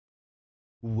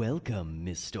Welcome,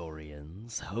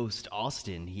 Mystorians. Host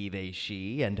Austin, he, they,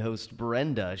 she, and host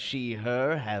Brenda, she,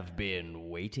 her, have been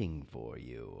waiting for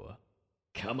you.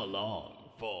 Come along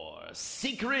for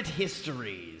Secret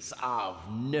Histories of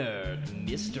Nerd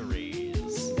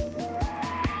Mysteries.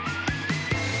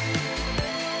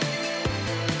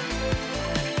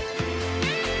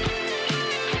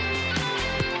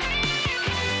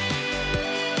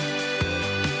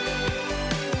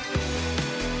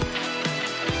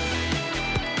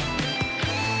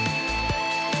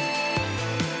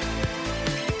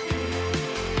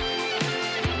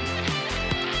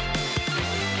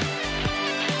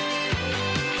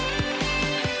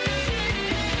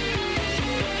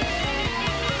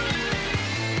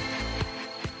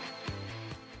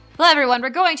 Hello everyone, we're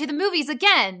going to the movies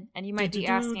again! And you might be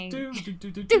asking...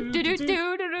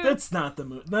 That's not the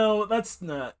movie. No, that's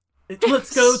not.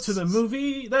 Let's go to the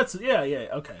movie. Yeah,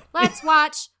 okay. Let's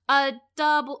watch a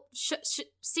double...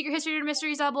 Secret History of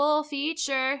Mysteries double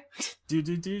feature.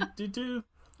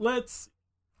 Let's...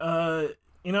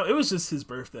 it was just his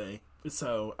birthday,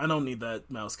 so I don't need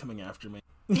that mouse coming after me.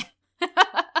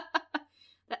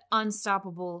 That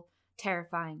unstoppable,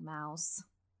 terrifying mouse.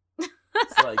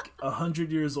 It's like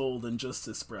 100 years old and just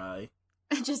as spry.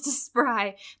 Just as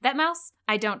spry. That mouse,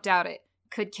 I don't doubt it,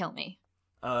 could kill me.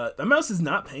 That mouse is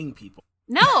not paying people.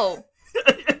 No!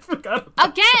 I forgot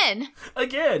about Again! that.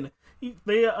 Again!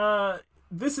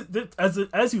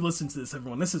 As you listen to this,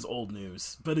 everyone, this is old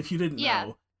news. But if you didn't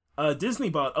know, Disney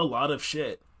bought a lot of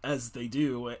shit, as they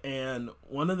do, and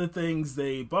one of the things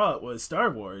they bought was Star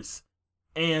Wars.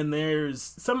 And there's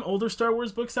some older Star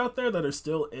Wars books out there that are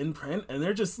still in print, and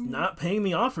they're just not paying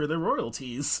the author their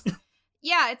royalties.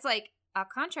 Yeah, it's like, a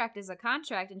contract is a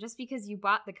contract, and just because you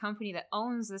bought the company that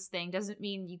owns this thing doesn't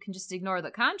mean you can just ignore the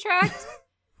contract.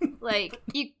 Like,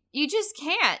 you just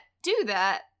can't do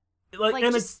that.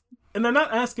 And they're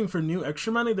not asking for new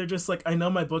extra money, they're just like, I know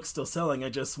my book's still selling, I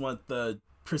just want the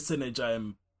percentage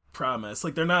I'm promised.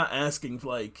 Like, they're not asking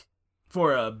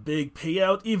for a big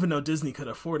payout, even though Disney could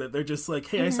afford it. They're just like,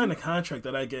 hey, I signed a contract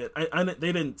that I get.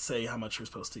 They didn't say how much you're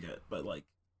supposed to get, but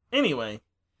anyway,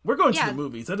 we're going to the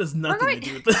movies. That has nothing to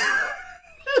do with that.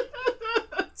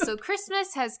 So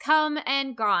Christmas has come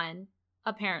and gone,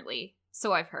 apparently.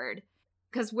 So I've heard.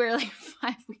 Because we're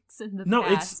 5 weeks in the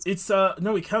past.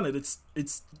 No, we counted. It's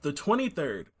the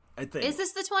 23rd, I think. Is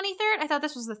this the 23rd? I thought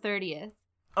this was the 30th.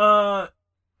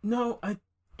 No,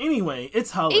 anyway,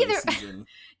 it's holiday season.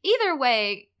 Either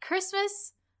way,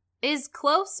 Christmas is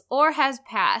close or has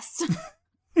passed.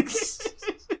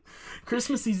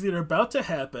 Christmas is either about to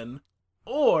happen,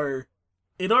 or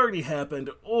it already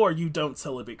happened, or you don't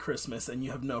celebrate Christmas and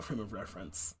you have no frame of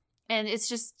reference. And it's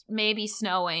just maybe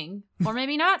snowing, or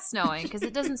maybe not snowing, because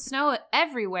it doesn't snow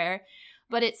everywhere,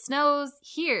 but it snows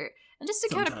here. And just to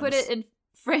kind of put it in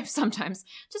frame, sometimes,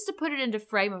 just to put it into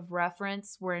frame of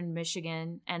reference, we're in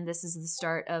Michigan, and this is the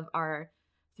start of our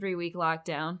 3-week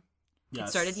lockdown. Yes.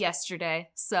 It started yesterday,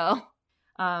 so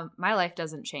my life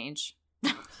doesn't change.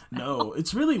 No,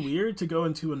 it's really weird to go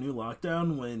into a new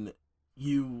lockdown when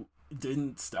you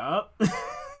didn't stop.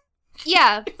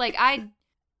 Yeah,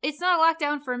 it's not a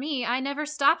lockdown for me. I never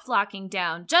stopped locking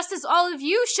down, just as all of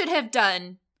you should have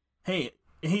done. Hey,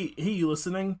 you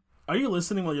listening? Are you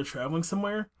listening while you're traveling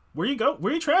somewhere? Where you go?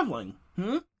 Where are you traveling?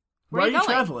 Where are you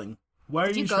traveling? Why are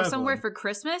you traveling? Did you go somewhere for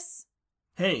Christmas?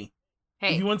 Hey,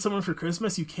 if you want someone for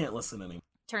Christmas, you can't listen anymore.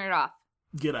 Turn it off.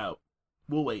 Get out.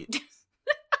 We'll wait.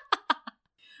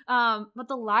 But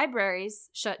the libraries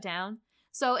shut down.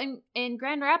 So in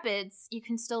Grand Rapids, you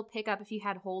can still pick up if you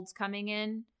had holds coming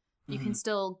in. You can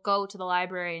still go to the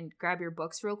library and grab your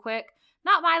books real quick.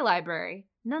 Not my library.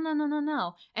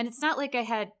 No. And it's not like I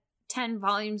had 10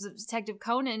 volumes of Detective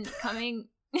Conan coming.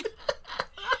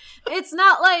 It's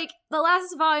not like the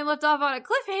last volume left off on a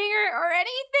cliffhanger or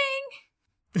anything.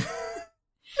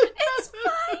 It's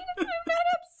fine. I'm not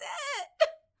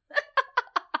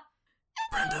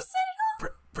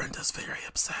upset. Brenda's very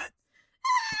upset.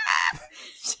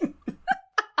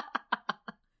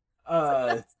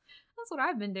 That's what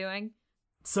I've been doing.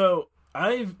 So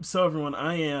everyone,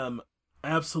 I am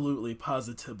absolutely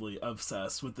positively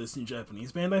obsessed with this new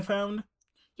Japanese band I found.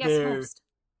 Yes,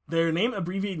 their name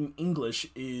abbreviated in English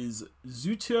is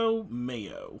Zuto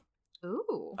Mayo.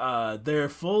 Ooh. Their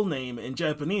full name in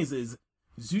Japanese is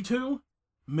Zuto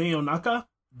Mayonaka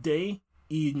de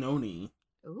Inoni.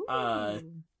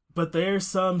 Ooh. But they're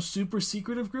some super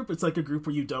secretive group. It's like a group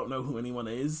where you don't know who anyone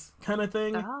is, kind of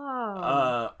thing.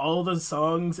 Oh. All the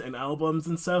songs and albums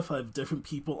and stuff have different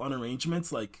people on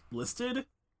arrangements, listed.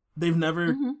 They've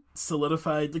never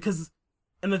solidified, because...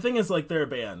 And the thing is, they're a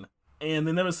band. and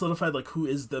they never solidified like who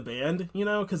is the band, you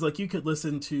know, because like you could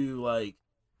listen to like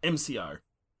MCR,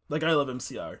 like I love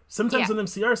MCR. Sometimes in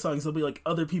MCR songs there'll be like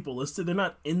other people listed. They're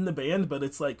not in the band, but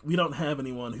it's like we don't have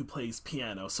anyone who plays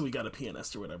piano, so we got a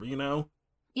pianist or whatever, you know.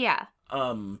 Yeah.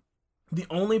 The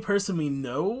only person we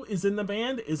know is in the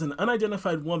band is an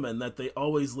unidentified woman that they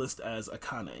always list as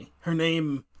Akane. Her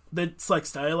name, that's like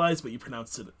stylized, but you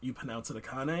pronounce it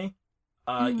Akane.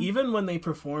 Even when they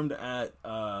performed at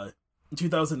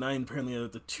 2009, apparently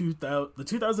at the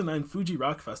 2009 Fuji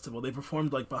Rock Festival, they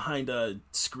performed like behind a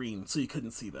screen, so you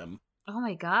couldn't see them. Oh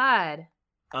my god,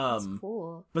 that's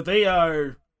cool. But they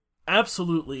are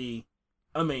absolutely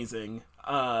amazing.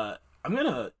 I'm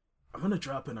gonna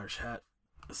drop in our chat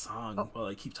a song while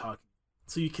I keep talking,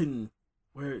 so you can.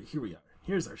 Here we are.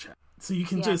 Here's our chat, so you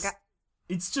can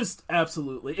It's just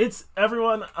absolutely. It's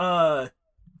everyone.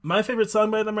 My favorite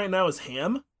song by them right now is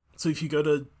Ham. So if you go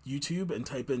to YouTube and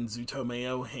type in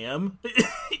Zutomeo Ham,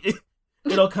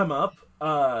 it'll come up.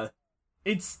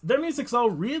 Their music's all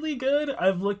really good.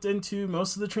 I've looked into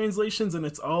most of the translations and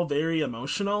it's all very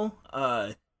emotional.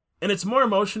 And it's more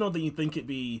emotional than you think it'd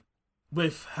be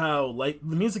with how like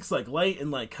the music's like light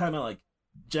and like kind of like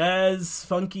jazz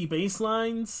funky bass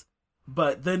lines.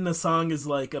 But then the song is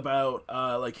like about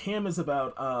like Ham is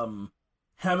about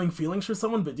having feelings for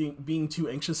someone but being too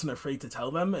anxious and afraid to tell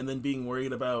them, and then being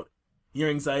worried about your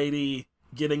anxiety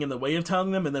getting in the way of telling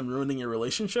them and then ruining your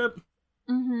relationship.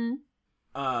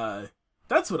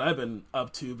 That's what I've been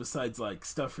up to besides like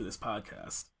stuff for this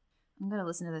podcast. I'm gonna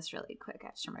listen to this really quick. I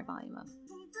have to turn my volume up.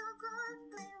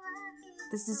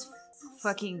 This is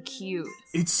fucking cute.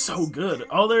 It's so good.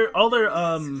 All their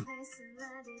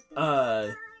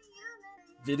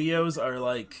videos are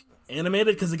like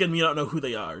animated because again we don't know who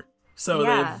they are, so they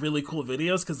have really cool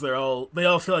videos because they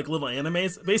all feel like little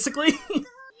animes basically.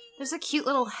 There's a cute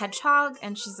little hedgehog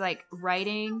and she's like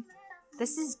writing.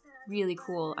 This is really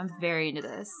cool. I'm very into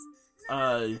this.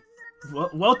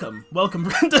 Welcome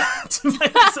Brenda to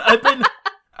my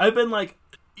I've been like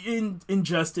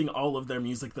ingesting all of their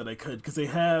music that I could because they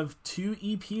have 2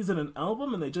 EPs and an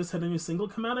album and they just had a new single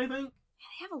come out, I think.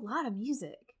 They have a lot of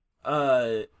music.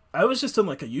 I was just on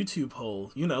like a YouTube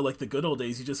hole, you know, like the good old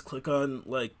days. You just click on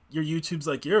like your YouTube's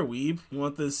like, you're a weeb, you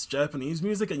want this Japanese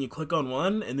music, and you click on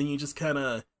one, and then you just kind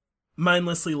of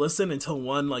mindlessly listen until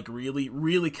one like really,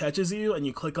 really catches you, and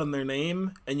you click on their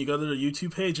name, and you go to their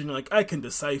YouTube page, and you're like, I can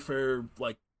decipher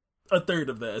like a third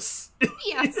of this.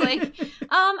 Yeah, it's like,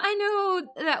 I know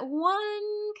that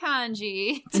one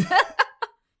kanji.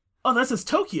 Oh, that says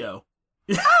Tokyo.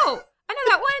 Oh, I know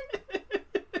that one.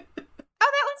 Oh,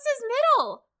 that one says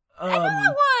middle. I know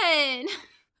that one.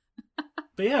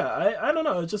 But yeah, I don't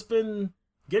know. I've just been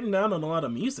getting down on a lot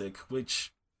of music,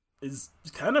 which is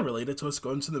kind of related to us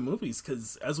going to the movies,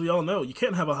 because as we all know, you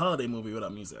can't have a holiday movie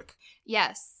without music.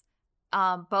 Yes.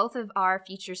 Both of our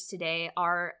features today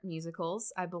are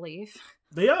musicals, I believe.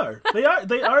 They are. They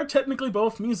are technically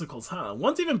both musicals, huh?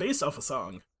 One's even based off a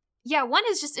song. Yeah, one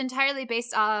is just entirely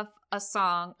based off a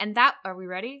song, and that, are we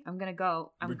ready? I'm gonna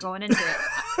go. I'm going into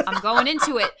it. I'm going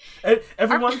into it.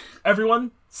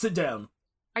 Everyone, sit down.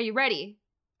 Are you ready?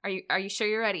 Are you sure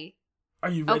you're ready? Are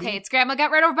you ready? Okay, it's Grandma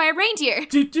Got Run Over by a Reindeer.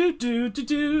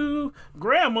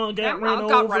 Grandma got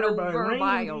run over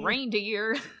by a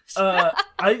reindeer.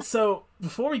 So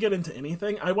before we get into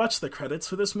anything, I watched the credits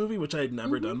for this movie, which I had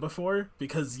never done before,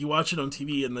 because you watch it on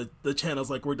TV and the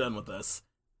channel's like, we're done with this.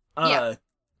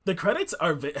 The credits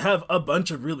have a bunch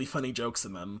of really funny jokes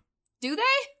in them. Do they?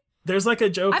 There's like a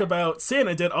joke about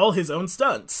Santa did all his own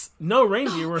stunts. No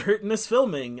reindeer were hurt in this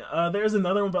filming. There's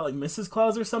another one about like Mrs.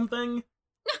 Claus or something.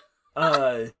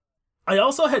 I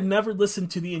also had never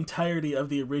listened to the entirety of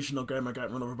the original Grandma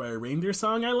Got Run Over by a Reindeer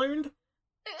song, I learned.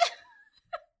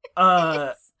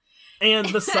 And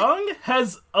the song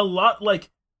has a lot like...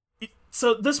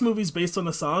 So this movie's based on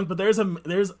the song, but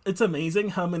it's amazing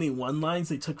how many one-lines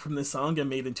they took from this song and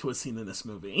made into a scene in this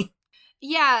movie.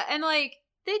 Yeah, and like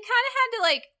they kind of had to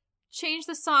like change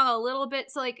the song a little bit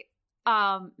to like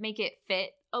make it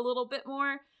fit a little bit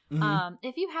more. Mm-hmm.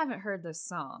 If you haven't heard this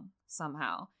song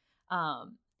somehow,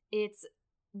 it's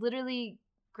literally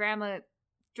Grandma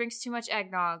drinks too much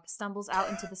eggnog, stumbles out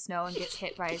into the snow, and gets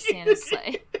hit by a Santa's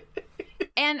sleigh.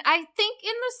 And I think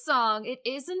in the song, it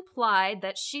is implied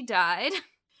that she died.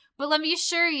 But let me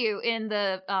assure you, in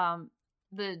the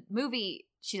movie,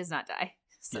 she does not die.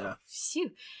 So,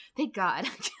 phew, thank God.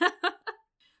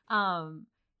 I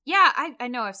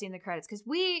know I've seen the credits. Because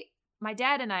my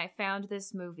dad and I found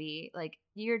this movie, like,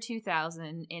 year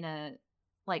 2000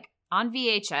 on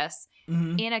VHS,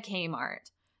 in a Kmart.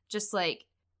 Just, like,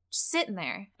 sitting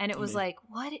there. And it was like,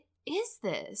 what is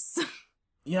this?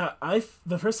 Yeah,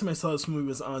 the first time I saw this movie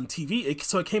was on TV.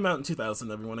 So it came out in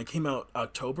 2000, everyone. It came out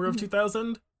October of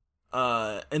 2000.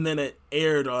 And then it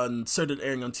started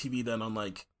airing on TV then on,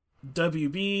 like,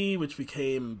 WB, which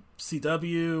became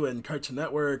CW, and Cartoon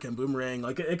Network, and Boomerang.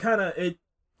 Like,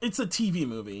 it's a TV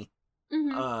movie.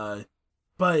 Mm-hmm.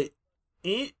 But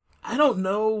I don't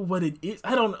know what it is.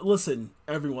 Listen,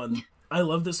 everyone, I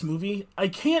love this movie. I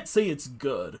can't say it's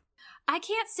good. I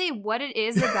can't say what it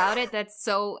is about it that's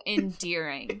so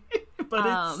endearing.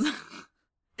 But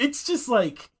it's just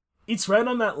like, it's right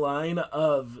on that line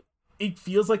of, it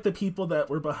feels like the people that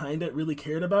were behind it really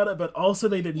cared about it, but also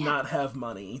they did not have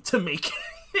money to make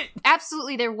it.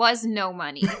 Absolutely, there was no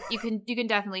money. You can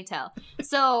definitely tell.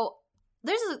 So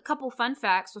there's a couple fun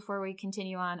facts before we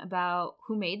continue on about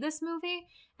who made this movie.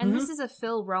 And this is a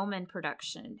Phil Roman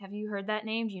production. Have you heard that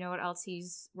name? Do you know what else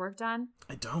he's worked on?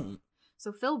 I don't.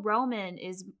 So Phil Roman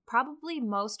is probably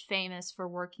most famous for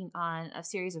working on a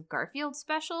series of Garfield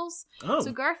specials. Oh.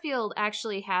 So Garfield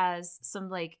actually has some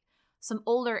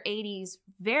older 80s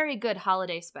very good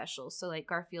holiday specials. So like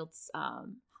Garfield's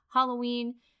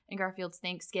Halloween and Garfield's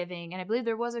Thanksgiving, and I believe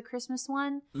there was a Christmas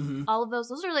one. Mm-hmm. All of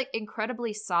those are like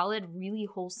incredibly solid, really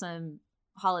wholesome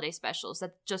holiday specials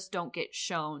that just don't get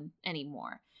shown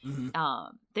anymore.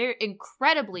 Mm-hmm. They're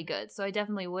incredibly good, so I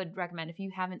definitely would recommend if you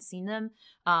haven't seen them.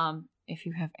 If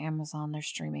you have Amazon, they're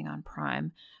streaming on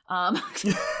Prime.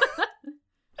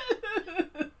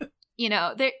 You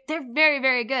know, they're very,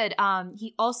 very good.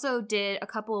 He also did a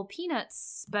couple of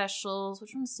Peanuts specials.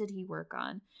 Which ones did he work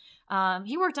on?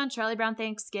 He worked on Charlie Brown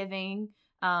Thanksgiving.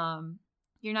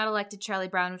 You're Not Elected Charlie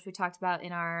Brown, which we talked about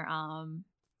in our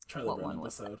Charlie Brown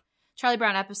episode. Charlie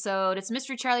Brown episode. It's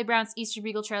Mystery Charlie Brown. It's Easter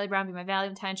Beagle Charlie Brown. Be My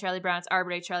Valentine Charlie Brown. It's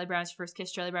Arbor Day Charlie Brown. It's Your First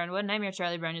Kiss Charlie Brown. What a Nightmare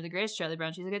Charlie Brown. You're the Greatest Charlie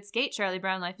Brown. She's a Good Skate Charlie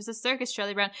Brown. Life is a Circus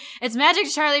Charlie Brown. It's Magic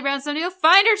Charlie Brown. Somebody will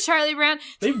find her Charlie Brown.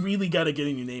 They really got to get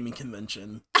a new naming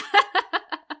convention.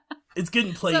 It's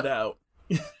getting played out.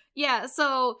 Yeah,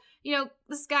 so, you know,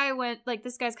 this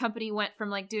guy's company went from,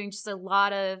 like, doing just a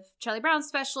lot of Charlie Brown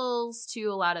specials to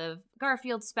a lot of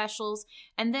Garfield specials,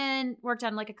 and then worked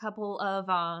on, like, a couple of,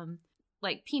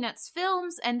 like, Peanuts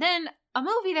films, and then a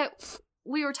movie that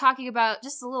we were talking about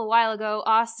just a little while ago,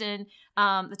 Austin,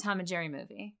 the Tom and Jerry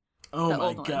movie. Oh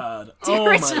my god. The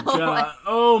original one.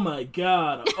 Oh my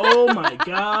god. Oh my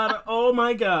god. Oh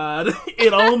my god.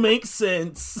 It all makes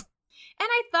sense. And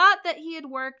I thought that he had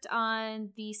worked on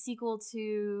the sequel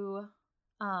to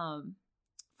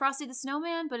Frosty the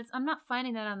Snowman, but I'm not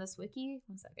finding that on this wiki.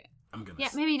 1 second. Yeah,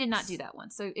 maybe he did not do that one,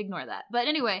 so ignore that. But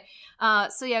anyway,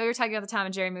 so yeah, we were talking about the Tom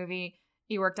and Jerry movie.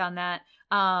 He worked on that.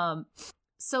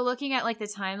 So looking at like the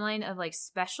timeline of like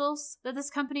specials that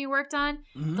this company worked on,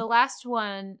 the last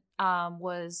one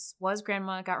was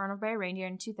Grandma Got Run Over by a Reindeer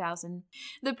in 2000.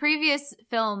 The previous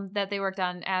film that they worked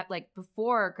on at like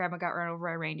before Grandma Got Run Over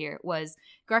by a Reindeer was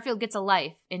Garfield Gets a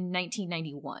Life in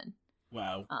 1991.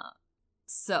 Wow.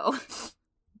 So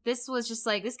this was just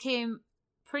like, this came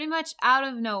pretty much out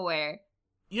of nowhere.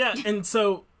 Yeah, and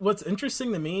so what's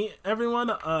interesting to me, everyone,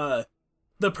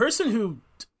 the person who,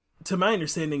 to my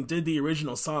understanding, did the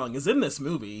original song is in this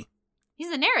movie. He's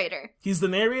the narrator. He's the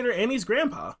narrator and he's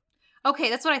Grandpa.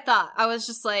 Okay, that's what I thought. I was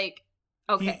just like,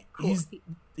 okay, cool.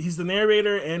 He's the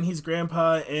narrator and he's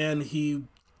Grandpa, and he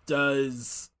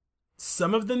does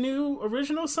some of the new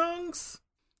original songs.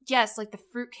 Yes, like the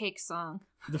fruitcake song.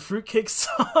 The fruitcake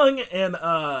song and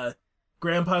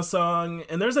Grandpa's song,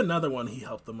 and there's another one he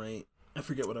helped them write. I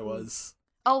forget what it was.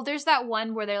 Oh, there's that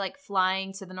one where they're like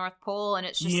flying to the North Pole, and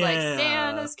it's just like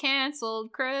Santa's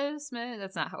canceled Christmas.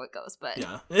 That's not how it goes, but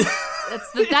yeah,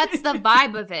 that's the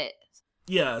vibe of it.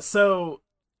 Yeah, so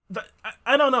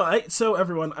I don't know. So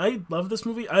everyone, I love this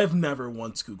movie. I've never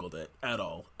once Googled it at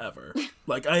all, ever.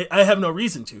 Like I have no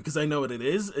reason to, because I know what it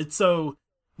is. It's so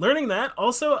learning that.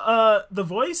 Also, the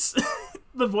voice,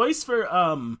 the voice for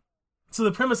So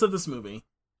the premise of this movie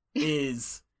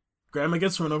is Grandma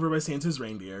gets run over by Santa's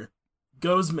reindeer,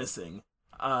 goes missing.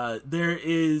 There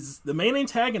is the main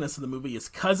antagonist of the movie is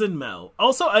Cousin Mel.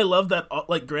 Also, I love that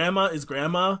like Grandma is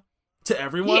Grandma to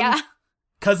everyone. Yeah.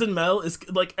 Cousin Mel is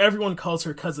like, everyone calls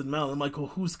her Cousin Mel. I'm like, well,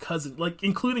 whose cousin? Like,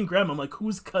 including Grandma. I'm like,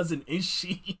 whose cousin is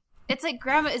she? It's like,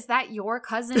 Grandma, is that your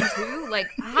cousin too? Like,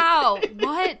 how?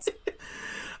 What?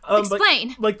 Explain.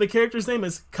 But, like, the character's name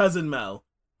is Cousin Mel.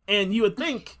 And you would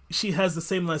think she has the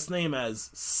same last name as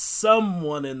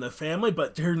someone in the family,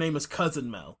 but her name is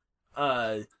Cousin Mel.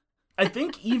 I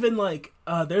think even, like,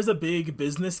 there's a big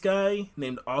business guy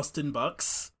named Austin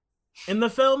Bucks in the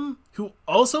film who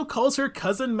also calls her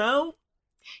Cousin Mel.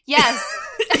 Yes.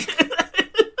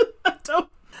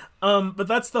 But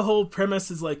that's the whole premise,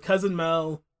 is like Cousin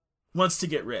Mel wants to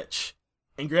get rich,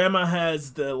 and Grandma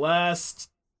has the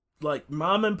last, like,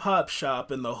 mom and pop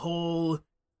shop in the whole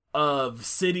of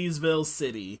Citiesville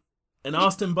City. And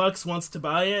Austin Bucks wants to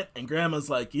buy it, and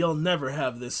Grandma's like, you'll never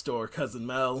have this store, Cousin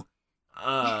Mel.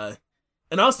 And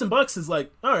Austin Bucks is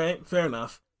like, alright, fair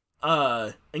enough.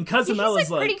 And Cousin Mel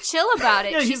is like... pretty chill about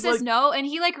it. Yeah, she says like, no, and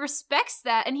he, like, respects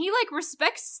that, and he, like,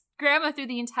 respects Grandma through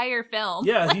the entire film.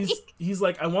 Yeah, like... he's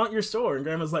like, I want your store, and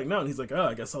Grandma's like, no, and he's like, oh,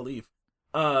 I guess I'll leave.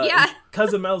 Yeah.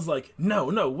 Cousin Mel's like,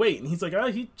 no, wait, and he's like,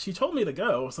 oh, she told me to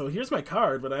go, so here's my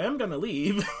card, but I am gonna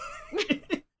leave.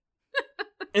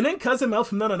 And then Cousin Mel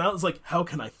from then on out is like, how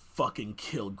can I fucking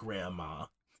kill Grandma?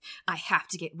 I have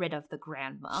to get rid of the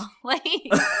grandma. Like,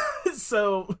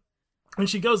 so when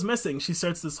she goes missing, she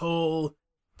starts this whole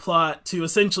plot to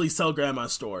essentially sell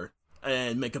Grandma's store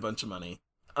and make a bunch of money.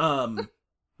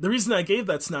 The reason I gave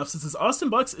that synopsis is Austin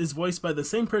Bucks is voiced by the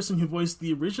same person who voiced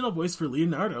the original voice for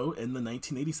Leonardo in the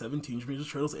 1987 Teenage Mutant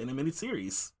Ninja Turtles animated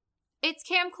series. it's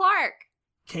Cam Clark.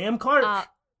 Cam Clark.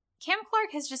 Cam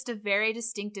Clark has just a very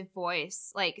distinctive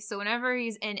voice. Like, so whenever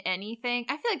he's in anything,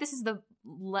 I feel like this is the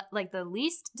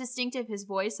least distinctive his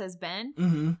voice has been.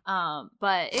 Mm-hmm.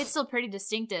 But it's still pretty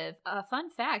distinctive.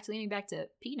 Fun fact, leaning back to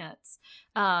Peanuts,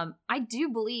 I do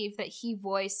believe that he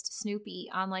voiced Snoopy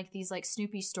on like these like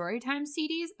Snoopy Storytime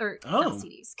CDs or not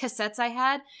CDs, cassettes I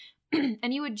had,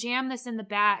 and you would jam this in the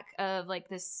back of like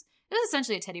this. It was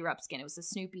essentially a Teddy Ruxpin. It was a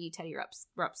Snoopy Teddy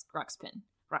Ruxpin.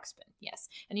 Yes.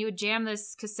 And he would jam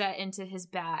this cassette into his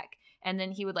back, and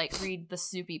then he would like read the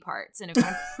Snoopy parts. And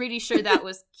I'm pretty sure that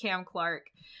was Cam Clark.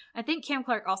 I think Cam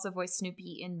Clark also voiced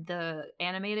Snoopy in the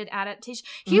animated adaptation.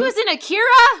 He was in Akira?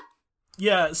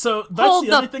 Yeah, so that's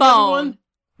the other thing, everyone.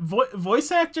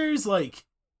 Voice actors, like,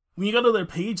 when you go to their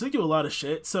page, they do a lot of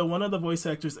shit. So one of the voice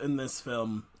actors in this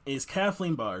film is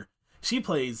Kathleen Barr. She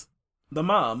plays the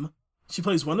mom. She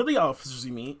plays one of the officers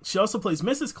we meet. She also plays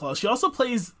Mrs. Claus. She also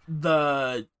plays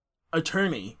the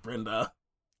attorney, Brenda.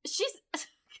 She's...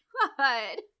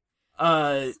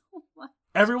 God.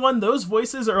 Everyone, those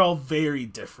voices are all very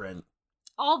different.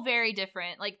 All very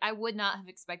different. Like, I would not have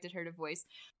expected her to voice.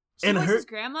 She and voices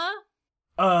Grandma?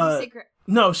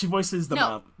 No, she voices the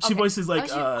mom. She okay. voices,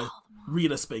 like,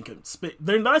 Rita Spanken.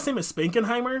 Their last name is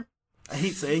Spankenheimer. I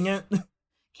hate saying it.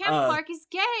 Cam Clark is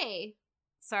gay.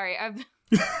 Sorry, I've...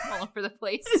 all over the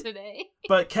place today.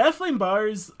 But Kathleen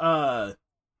Barr's,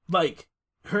 like,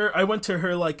 I went to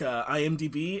her, like,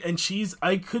 IMDb,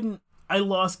 and I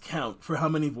lost count for how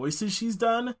many voices she's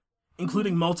done,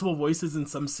 including multiple voices in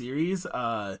some series.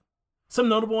 Some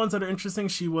notable ones that are interesting,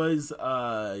 she was,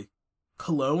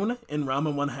 Cologne in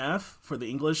Ramen 1/2 for the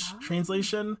English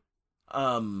translation.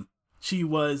 She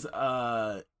was,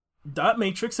 Dot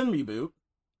Matrix in Reboot.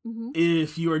 Mm-hmm.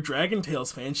 If you're a Dragon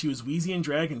Tales fan, she was Wheezy in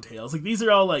Dragon Tales. Like, these are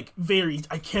all, like,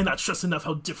 I cannot stress enough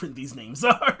how different these names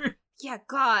are. Yeah,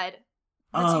 God.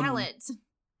 The talent.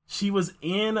 She was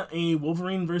in a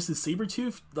Wolverine vs.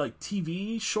 Sabretooth, like,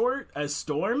 TV short as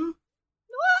Storm.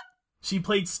 What? She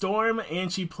played Storm,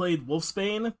 and she played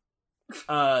Wolfsbane.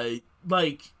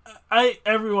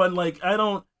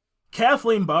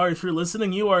 Kathleen Barr, if you're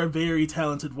listening, you are a very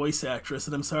talented voice actress,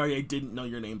 and I'm sorry I didn't know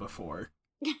your name before.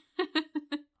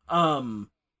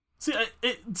 See,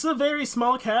 it's a very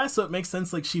small cast, so it makes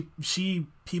sense. Like,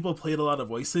 people played a lot of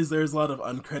voices. There's a lot of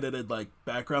uncredited, like,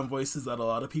 background voices that a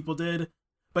lot of people did.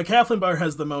 But Kathleen Barr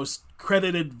has the most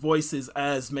credited voices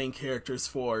as main characters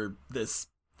for this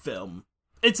film.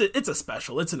 It's a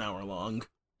special. It's an hour long.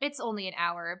 It's only an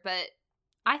hour, but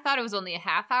I thought it was only a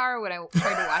half hour when I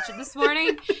tried to watch it this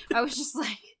morning. I was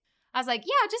like,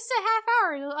 yeah, just a half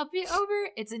hour. It'll be over.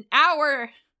 It's an hour.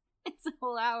 It's a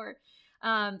whole hour.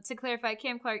 To clarify,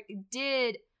 Cam Clark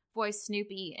did voice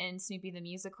Snoopy in Snoopy the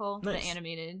Musical, nice. The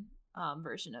animated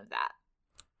version of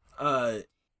that.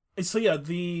 So yeah,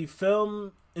 the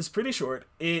film is pretty short.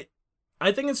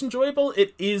 I think it's enjoyable.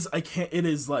 It is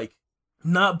like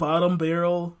not bottom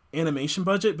barrel animation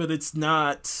budget, but it's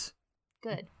not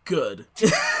good.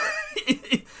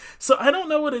 So I don't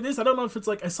know what it is. I don't know if it's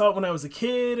like I saw it when I was a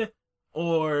kid,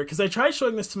 or because I tried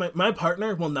showing this to my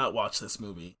partner will not watch this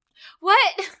movie.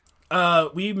 What?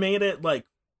 We made it like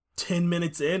 10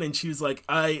 minutes in, and she was like,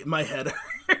 my head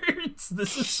hurts.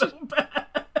 This is so bad.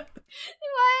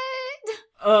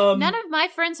 What? None of my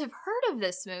friends have heard of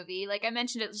this movie. Like, I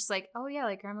mentioned it just like, oh yeah,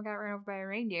 like Grandma Got Run Over by a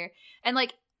Reindeer. And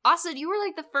like, Austin, you were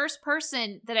like the first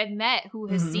person that I've met who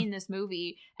has seen this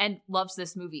movie and loves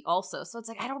this movie also. So it's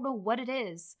like, I don't know what it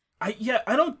is. I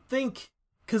don't think,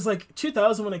 because like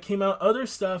 2000 when it came out, other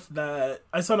stuff that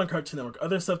I saw on Cartoon Network,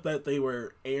 other stuff that they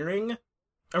were airing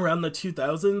around the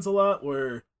 2000s a lot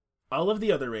were All of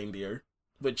the Other Reindeer,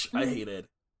 which I hated.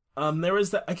 There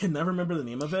was that, I can never remember the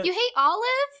name of it. You hate Olive?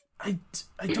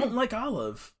 I don't like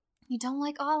Olive. You don't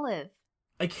like Olive.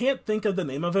 I can't think of the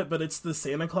name of it, but it's the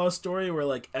Santa Claus story where,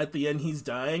 like, at the end he's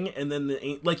dying, and then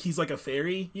he's like a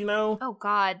fairy, you know? Oh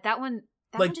God, that one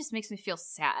just makes me feel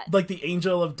sad. Like, the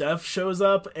Angel of Death shows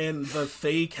up, and the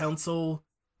Fae Council,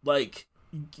 like,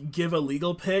 give a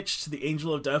legal pitch to the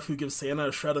Angel of Death, who gives Santa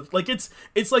a shred of... Like, it's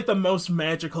like the most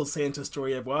magical Santa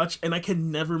story I've watched, and I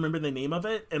can never remember the name of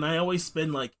it, and I always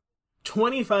spend, like,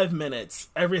 25 minutes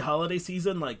every holiday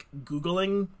season, like,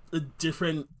 Googling the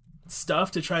different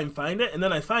stuff to try and find it, and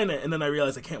then I find it, and then I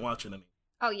realize I can't watch it anymore.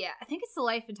 Oh yeah, I think it's The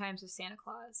Life and Times of Santa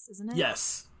Claus, isn't it?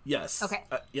 Yes. Okay.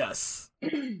 Yes.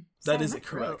 Sorry, That is my it,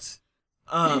 correct.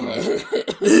 throat.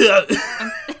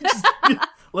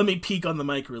 Let me peek on the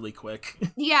mic really quick.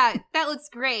 Yeah, that looks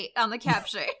great on the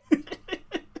capture.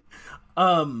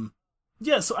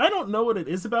 Yeah, so I don't know what it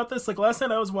is about this. Like, last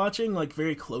night I was watching, like,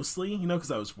 very closely, you know,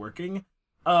 because I was working.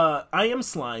 I Am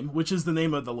Slime, which is the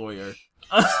name of the lawyer.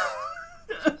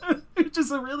 Which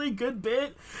is a really good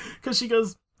bit, because she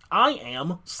goes, I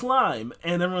am slime.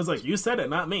 And everyone's like, you said it,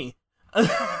 not me. This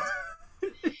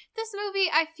movie,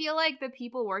 I feel like the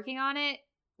people working on it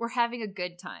were having a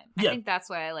good time. I think that's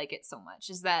why I like it so much,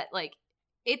 is that, like,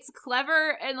 it's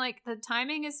clever and, like, the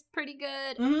timing is pretty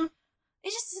good. Mm-hmm.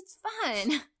 It's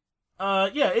fun.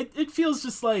 Yeah, it feels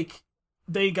just like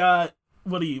they got,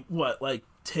 like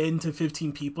 10 to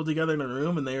 15 people together in a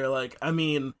room, and they were like, I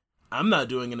mean, I'm not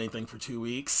doing anything for 2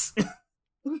 weeks.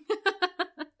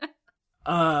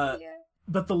 Yeah.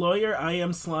 But the lawyer, I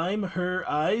Am Slime, her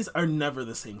eyes are never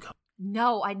the same color.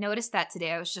 No, I noticed that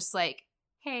today. I was just like,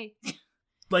 hey.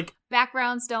 Like,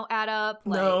 backgrounds don't add up.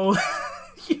 Like... No.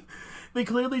 They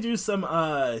clearly do some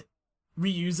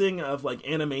reusing of, like,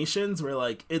 animations where,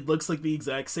 like, it looks like the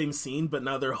exact same scene, but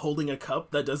now they're holding a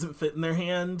cup that doesn't fit in their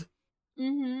hand.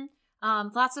 Mm-hmm.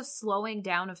 Lots of slowing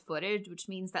down of footage, which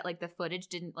means that, like, the footage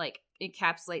didn't, like,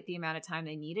 encapsulate the amount of time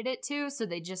they needed it to. So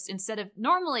they just, instead of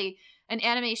normally an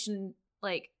animation,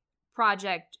 like,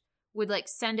 project would, like,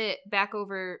 send it back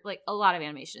over, like, a lot of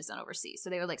animation is done overseas. So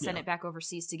they would, like, send it back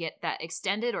overseas to get that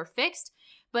extended or fixed.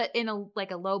 But in a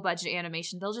low budget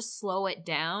animation, they'll just slow it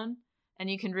down. And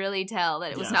you can really tell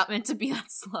that it was not meant to be that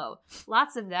slow.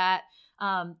 Lots of that.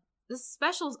 This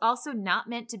special is also not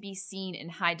meant to be seen in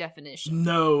high definition.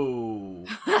 No.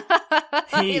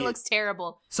 Hey, it looks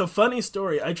terrible. So, funny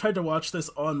story. I tried to watch this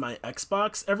on my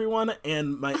Xbox, everyone,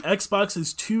 and my Xbox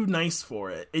is too nice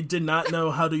for it. It did not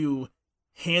know how to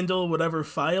handle whatever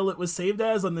file it was saved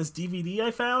as on this DVD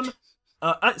I found.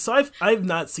 So I've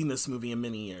not seen this movie in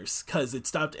many years because it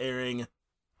stopped airing,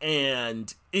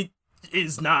 and it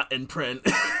is not in print.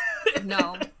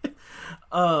 No.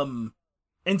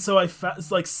 And so I found,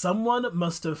 like, someone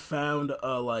must have found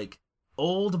a, like,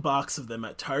 old box of them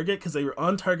at Target, because they were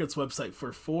on Target's website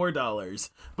for $4,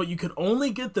 but you could only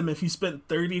get them if you spent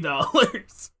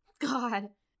 $30. God.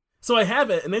 So I have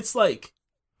it, and it's like,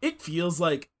 it feels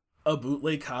like a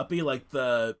bootleg copy. Like,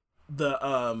 the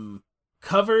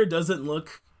cover doesn't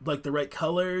look like the right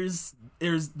colors.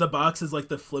 The box is like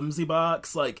the flimsy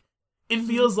box. Like, it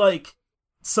feels like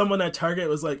someone at Target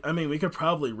was like, I mean, we could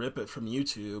probably rip it from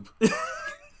YouTube.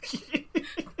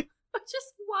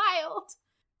 Just wild.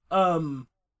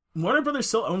 Warner Brothers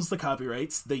still owns the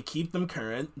copyrights. They keep them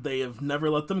current. They have never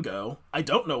let them go. I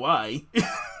don't know why. I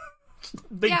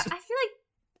feel like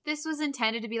this was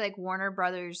intended to be like Warner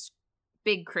Brothers'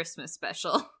 big Christmas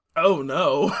special. Oh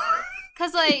no.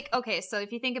 Because, like, okay, so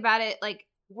if you think about it, like,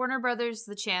 Warner Brothers,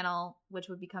 the channel, which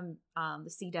would become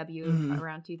the CW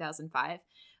around 2005,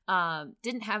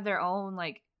 didn't have their own,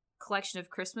 like, collection of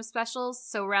Christmas specials.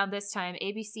 So around this time,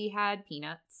 ABC had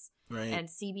Peanuts, right, and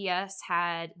CBS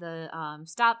had the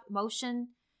stop motion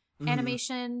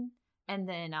animation, and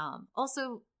then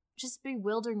also, just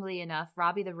bewilderingly enough,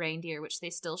 Robbie the Reindeer, which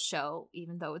they still show,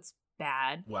 even though it's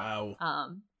bad. Wow.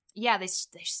 Yeah, they're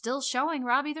still showing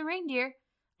Robbie the Reindeer.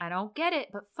 I don't get it,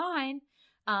 but fine.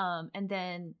 And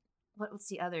then what's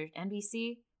the other?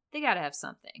 NBC? They gotta have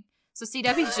something. So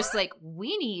CW's just like,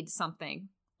 we need something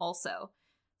also.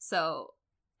 So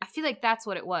I feel like that's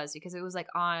what it was, because it was like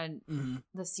on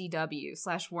the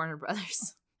CW / Warner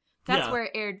Brothers. That's where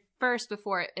it aired first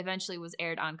before it eventually was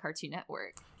aired on Cartoon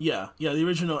Network. Yeah, the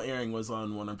original airing was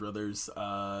on Warner Brothers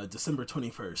December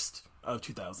 21st of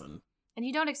 2000. And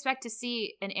you don't expect to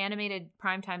see an animated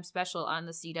primetime special on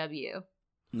the CW.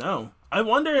 No. I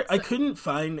wonder, I couldn't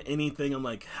find anything on,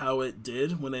 like, how it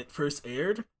did when it first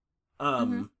aired.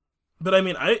 But I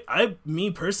mean,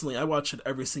 me personally, I watched it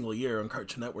every single year on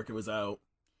Cartoon Network it was out.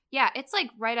 Yeah, it's, like,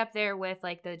 right up there with,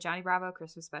 like, the Johnny Bravo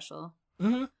Christmas special.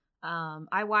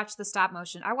 I watched the stop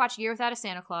motion. I watch Year Without a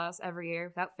Santa Claus every year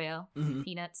without fail.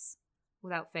 Peanuts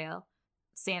without fail.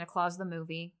 Santa Claus the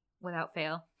movie without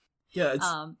fail. Yeah,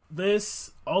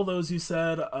 it's all those you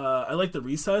said. I like the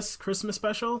Recess Christmas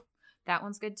special. That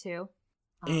one's good too.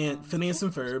 And Phineas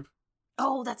and Ferb.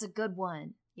 Oh, that's a good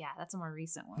one. Yeah, that's a more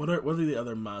recent one. What are the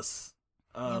other musts?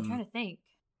 I'm trying to think.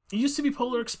 It used to be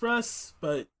Polar Express,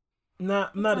 but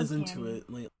not as into it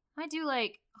lately. I do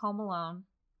like Home Alone.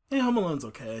 Yeah, Home Alone's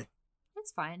okay.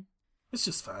 It's fine. It's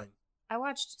just fine. I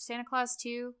watched Santa Claus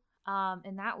 2,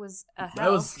 and that was a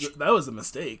hell. That was a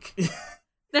mistake.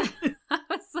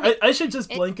 Like, I should just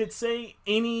blanket say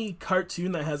any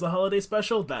cartoon that has a holiday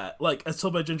special, that, like, a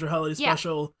Told by Ginger holiday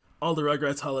special, all the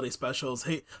Rugrats holiday specials.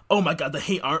 Hey, oh my god, the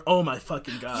Hey Arnold. Oh my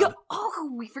fucking god. How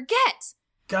could we forget?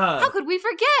 God. How could we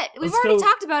forget? We've already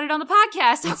talked about it on the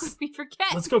podcast. How could we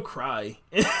forget? Let's go cry.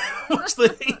 Watch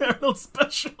the Hey Arnold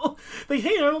special. The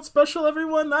Hey Arnold special,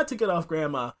 everyone, not to get off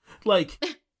Grandma. Like,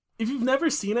 if you've never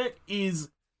seen it, is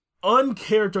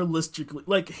uncharacteristically,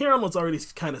 like, Hey Arnold's already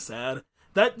kind of sad.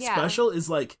 That special is,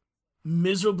 like,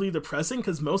 miserably depressing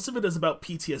because most of it is about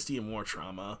PTSD and war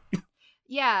trauma.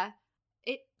 Yeah.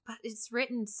 But it's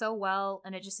written so well,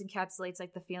 and it just encapsulates,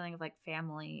 like, the feeling of, like,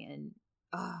 family and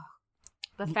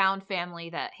the found family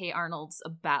that Hey Arnold's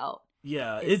about.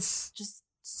 Yeah, it's just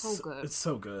so good. It's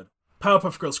so good.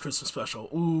 Powerpuff Girls Christmas special.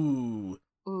 Ooh.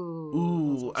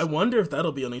 I wonder if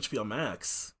that'll be on HBO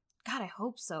Max. God, I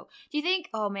hope so. Do you think,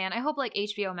 I hope, like,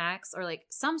 HBO Max or, like,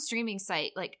 some streaming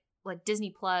site, like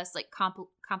Disney Plus, like,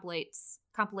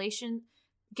 compilation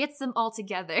gets them all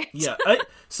together. Yeah,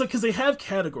 so because they have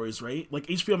categories, right? Like,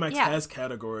 HBO Max has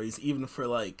categories even for,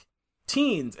 like,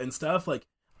 teens and stuff. Like,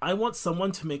 I want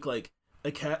someone to make, like,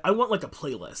 I want, like, a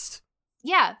playlist.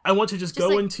 Yeah. I want to just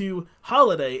go into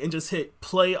holiday and just hit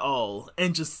play all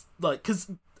and just, like,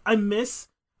 because I miss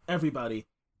everybody.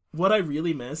 What I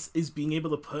really miss is being able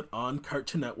to put on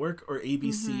Cartoon Network or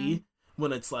ABC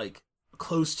when it's, like,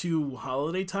 close to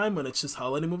holiday time, when it's just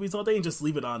holiday movies all day, and just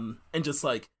leave it on and just,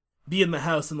 like, be in the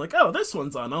house and, like, oh, this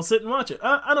one's on, I'll sit and watch it.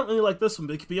 I don't really like this one,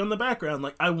 but it could be on the background.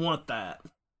 Like, I want that.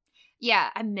 Yeah,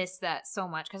 I miss that so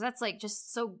much because that's, like,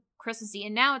 just so Christmassy.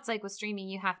 And now it's, like, with streaming,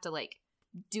 you have to, like,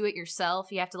 do it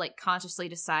yourself. You have to, like, consciously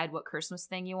decide what Christmas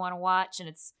thing you want to watch. And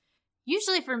it's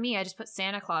usually, for me, I just put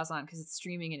Santa Claus on because it's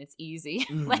streaming and it's easy.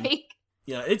 Like,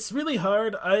 yeah, it's really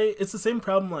hard. It's the same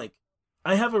problem. Like,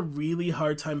 I have a really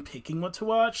hard time picking what to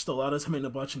watch. So a lot of time I end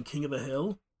up watching King of the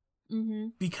Hill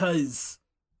because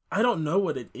I don't know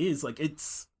what it is. Like,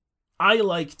 I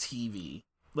like TV.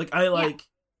 Like, I like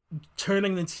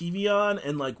turning the TV on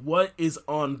and, like, what is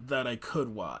on that I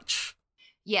could watch.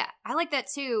 Yeah, I like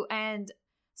that too. And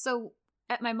so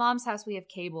at my mom's house, we have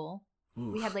cable.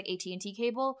 Oof. We have, like, AT&T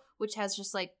cable, which has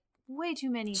just, like, way too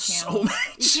many channels. So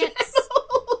many channels.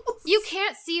 You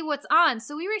can't see what's on.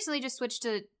 So we recently just switched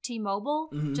to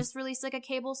T-Mobile, just released, like, a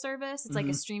cable service. It's like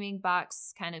a streaming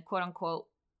box kind of quote unquote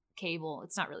cable.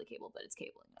 It's not really cable, but it's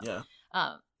cable. You know?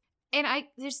 Yeah. And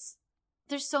there's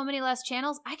so many less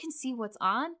channels. I can see what's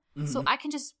on, so I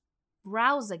can just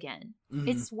browse again.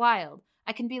 It's wild.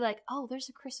 I can be like, oh, there's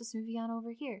a Christmas movie on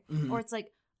over here. Or it's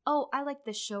like, oh, I like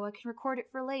this show. I can record it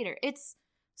for later. It's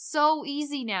so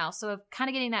easy now. So I'm kind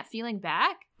of getting that feeling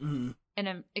back. And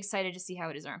I'm excited to see how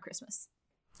it is around Christmas.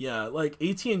 Yeah, like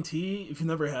AT&T, if you've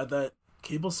never had that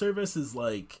cable service, is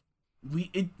like,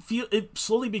 it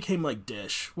slowly became like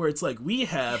Dish, where it's like, we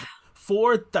have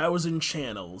 4,000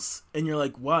 channels. And you're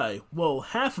like, why? Well,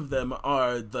 half of them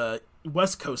are the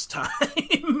West Coast time.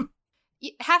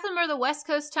 Half of them are the West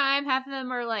Coast time. Half of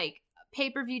them are, like,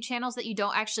 pay-per-view channels that you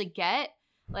don't actually get.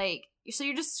 Like, so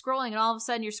you're just scrolling, and all of a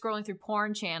sudden you're scrolling through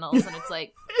porn channels, and it's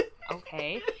like,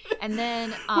 okay. And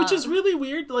then which is really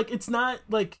weird. Like, it's not,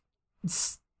 like,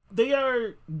 they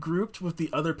are grouped with the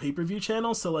other pay-per-view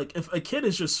channels, so, like, if a kid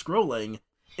is just scrolling,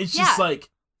 it's just like,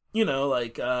 you know,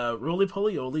 like,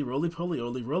 roly-poly-oly,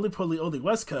 roly-poly-oly, roly-poly-oly,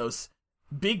 West Coast,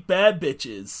 big bad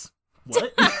bitches.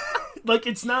 What? Like,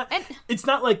 it's not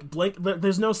like blank.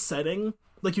 There's no setting.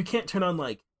 Like, you can't turn on,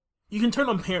 like, you can turn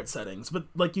on parent settings, but,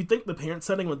 like, you'd think the parent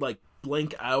setting would, like,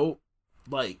 blank out,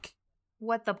 like,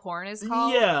 what the porn is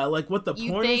called. Yeah, like, what the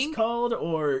porn is called,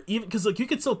 or even because, like, you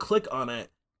could still click on it,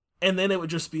 and then it would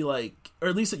just be like, or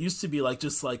at least it used to be like,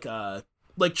 just like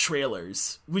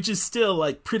trailers, which is still,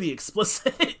 like, pretty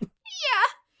explicit.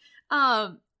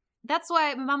 Yeah. That's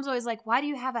why my mom's always like, why do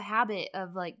you have a habit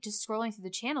of, like, just scrolling through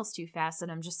the channels too fast?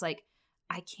 And I'm just like,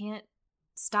 I can't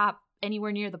stop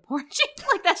anywhere near the porn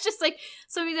channel. Like, that's just, like,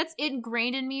 something that's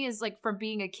ingrained in me, is, like, from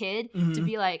being a kid to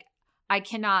be like, I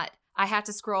have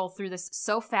to scroll through this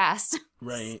so fast.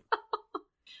 Right.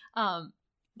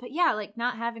 But yeah, like,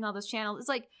 not having all those channels. It's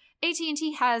like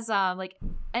AT&T has, like,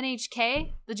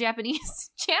 NHK, the Japanese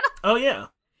channel. Oh, yeah.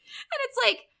 And it's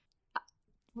like,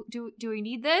 do we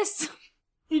need this?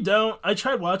 You don't. I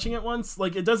tried watching it once.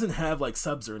 Like, it doesn't have, like,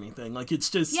 subs or anything. Like, it's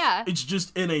just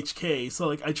NHK. So,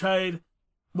 like, I tried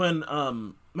when,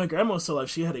 my grandma was still alive,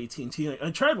 she had AT&T. Like, I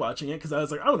tried watching it because I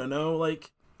was like, I want to know,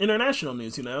 like, international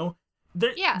news, you know?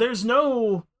 There's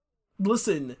no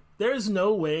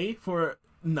way for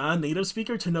non-native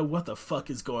speaker to know what the fuck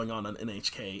is going on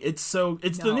NHK. It's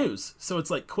the news. So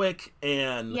it's, like, quick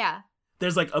and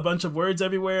there's, like, a bunch of words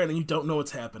everywhere and you don't know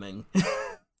what's happening.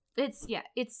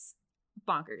 It's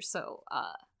bonkers. So,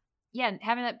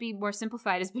 having that be more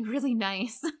simplified has been really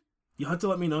nice. You'll have to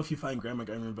let me know if you find Grandma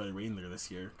Got Runover by Reindeer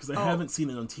this year, because I haven't seen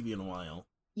it on TV in a while.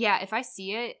 Yeah, if I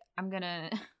see it, I'm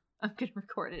gonna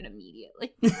record it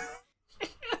immediately.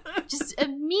 Just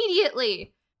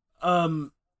immediately.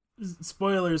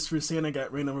 Spoilers for Santa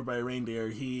Got Ran Over by a Reindeer.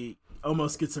 He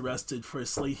almost gets arrested for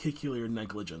vehicular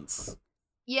negligence.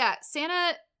 Yeah,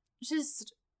 Santa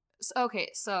okay,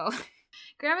 so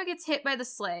Grandma gets hit by the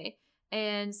sleigh,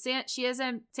 and Santa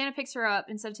picks her up,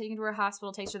 instead of taking her to a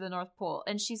hospital, takes her to the North Pole,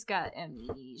 and she's got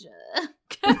amnesia.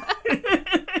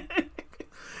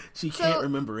 She can't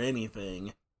remember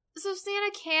anything. So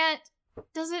Santa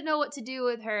doesn't know what to do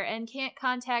with her, and can't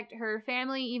contact her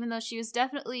family, even though she was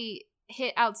definitely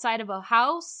hit outside of a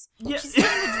house. Yeah. She's in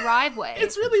the driveway.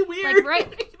 It's really weird. Like,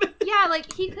 right? Yeah,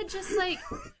 like, he could just, like,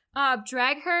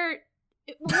 drag her.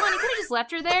 One, he could have just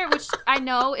left her there, which I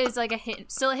know is like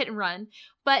still a hit and run.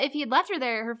 But if he had left her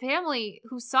there, her family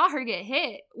who saw her get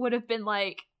hit would have been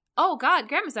like, "Oh God,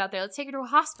 Grandma's out there. Let's take her to a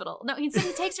hospital." No, instead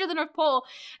he takes her to the North Pole,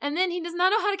 and then he does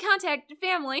not know how to contact the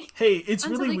family. Hey, it's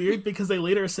really weird because they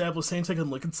later establish Santa can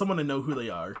look at someone and know who they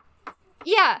are.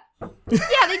 Yeah, they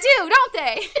do, don't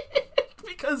they?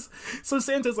 Because so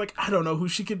Santa's like, I don't know who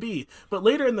she could be, but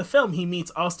later in the film he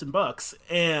meets Austin Bucks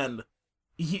and.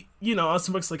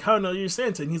 Austin Bucks like, how do I know you're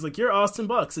Santa? And he's like, you're Austin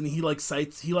Bucks. And he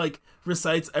recites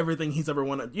everything he's ever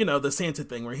wanted. You know, the Santa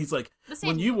thing where he's like,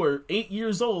 when you were 8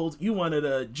 years old, you wanted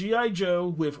a G.I. Joe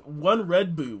with one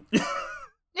red boot. Yeah,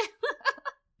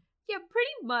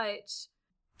 pretty much.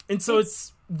 And so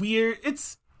it's weird.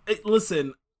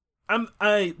 Listen,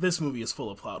 this movie is full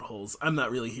of plot holes. I'm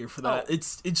not really here for that.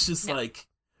 It's just like,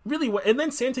 really, and then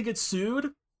Santa gets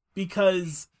sued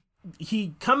because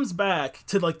he comes back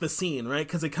to, like, the scene, right?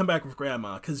 Because they come back with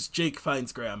Grandma, because Jake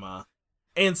finds Grandma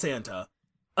and Santa.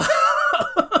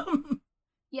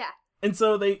 Yeah. And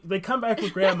so they come back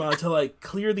with Grandma to, like,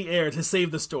 clear the air to save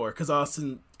the store,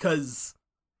 because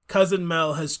Cousin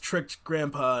Mel has tricked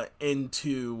Grandpa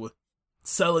into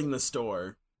selling the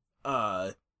store.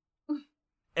 And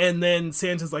then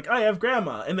Santa's like, I have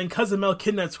Grandma. And then Cousin Mel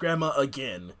kidnaps Grandma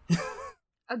again.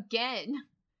 Again?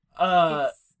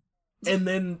 And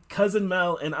then Cousin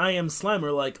Mel and I Am Slime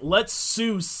are like, let's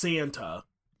sue Santa.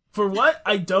 For what?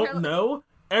 I don't know.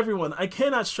 Everyone, I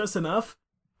cannot stress enough,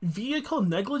 vehicle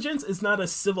negligence is not a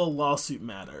civil lawsuit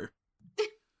matter.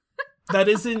 That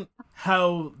isn't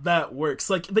how that works.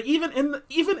 Like, even in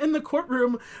the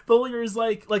courtroom, the lawyer is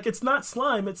like it's not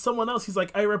Slime, it's someone else. He's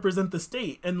like, I represent the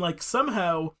state. And, like,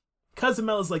 somehow Cousin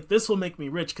Mel is like, this will make me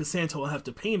rich because Santa will have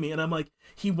to pay me. And I'm like,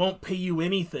 he won't pay you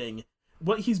anything.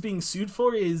 What he's being sued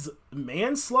for is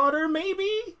manslaughter,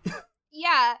 maybe?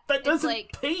 Yeah. That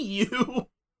doesn't pay you.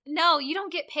 No, you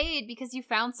don't get paid because you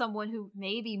found someone who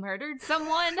maybe murdered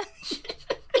someone.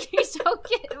 You don't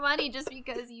get money just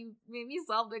because you maybe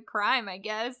solved a crime, I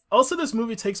guess. Also, this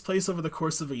movie takes place over the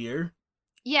course of a year.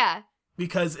 Yeah.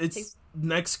 Because it's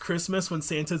next Christmas when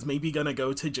Santa's maybe gonna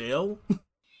go to jail.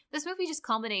 This movie just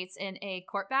culminates in a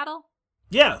court battle.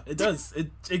 Yeah, it does.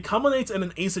 It culminates in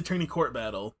an Ace Attorney court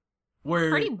battle.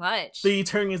 Where pretty much the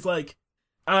attorney is like,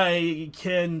 I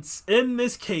can end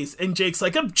this case, and Jake's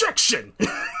like, objection!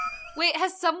 Wait,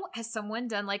 has someone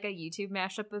done like a YouTube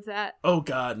mashup of that? Oh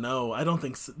God, no, I don't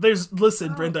think so.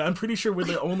 Listen, Brenda, I'm pretty sure we're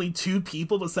the only two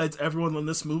people besides everyone on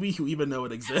this movie who even know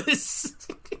it exists.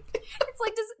 It's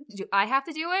like, do I have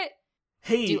to do it?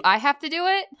 Hey, do I have to do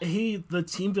it? Hey, the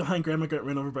team behind Grandma Got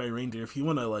Run Over by a Reindeer, if you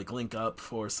want to, like, link up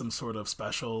for some sort of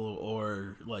special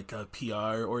or, like, a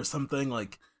PR or something,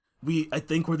 like, I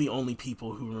think we're the only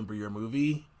people who remember your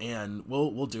movie, and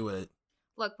we'll do it.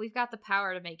 Look, we've got the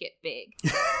power to make it big.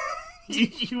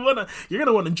 You're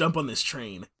gonna want to jump on this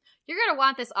train. You're gonna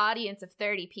want this audience of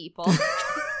 30 people.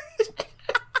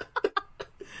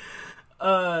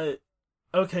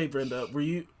 Okay, Brenda, were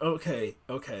you okay?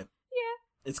 Yeah.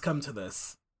 It's come to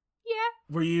this. Yeah.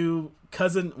 Were you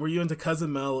into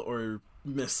Cousin Mel or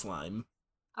Miss Slime?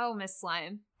 Oh, Miss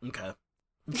Slime. Okay.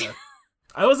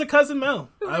 I was a Cousin Mel.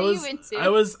 Who were you into? I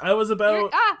was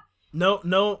about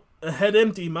No, head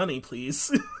empty money,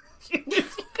 please.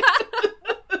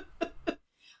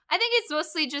 I think it's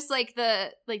mostly just like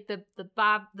the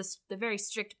bob, the very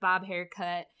strict bob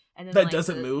haircut, and then That like,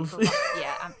 doesn't move.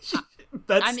 Yeah, I'm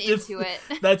stiff, into it.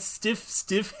 That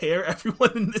stiff hair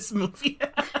everyone in this movie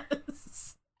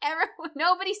has.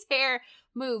 Nobody's hair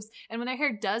moves, and when their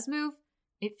hair does move,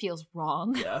 it feels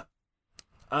wrong. Yeah.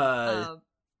 I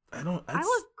love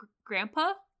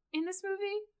Grandpa in this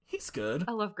movie. He's good.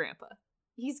 I love Grandpa.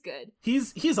 He's good.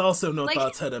 He's also no Like,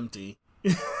 thoughts head empty.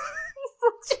 He's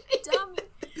such a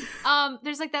dummy.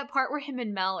 There's like that part where him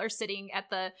and Mel are sitting at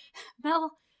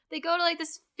they go to like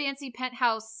this fancy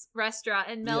penthouse restaurant,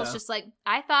 and Mel's just like,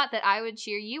 I thought that I would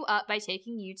cheer you up by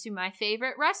taking you to my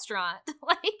favorite restaurant.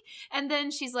 And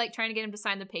then she's like trying to get him to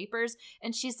sign the papers,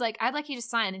 and she's like, I'd like you to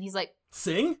sign, and he's like,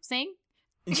 Sing?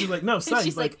 And she's like, no, sign.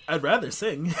 He's like, I'd rather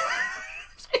sing.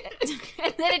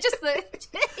 And then he just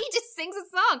sings a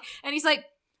song, and he's like,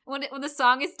 when the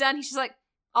song is done, he's just like,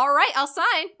 all right, I'll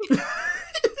sign.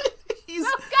 He's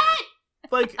so good.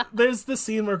 Like, there's the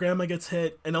scene where Grandma gets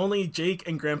hit, and only Jake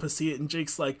and Grandpa see it, and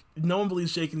Jake's like, no one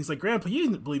believes Jake, and he's like, Grandpa, you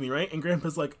didn't believe me, right? And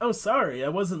Grandpa's like, oh, sorry, I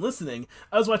wasn't listening.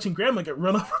 I was watching Grandma get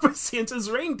run over by Santa's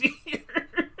reindeer.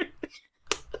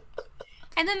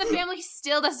 And then the family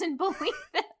still doesn't believe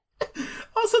it.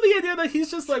 Also, the idea that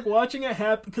he's just like watching it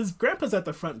happen, because Grandpa's at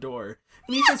the front door,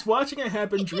 and he's just watching it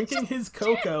happen, drinking his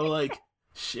cocoa, like,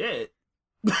 shit.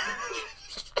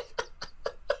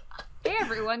 Hey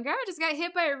everyone, Grandma just got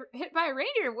hit by a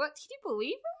reindeer. What? Can you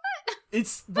believe that?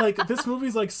 It's like, this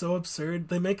movie's like so absurd.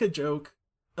 They make a joke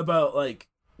about like,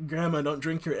 Grandma, don't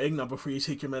drink your eggnog before you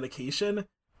take your medication.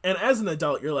 And as an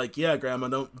adult, you're like, yeah, Grandma,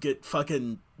 don't get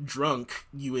fucking drunk,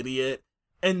 you idiot.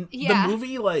 And the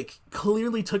movie like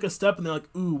clearly took a step, and they're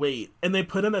like, ooh, wait. And they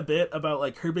put in a bit about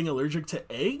like her being allergic to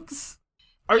eggs.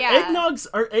 Are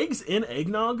eggs in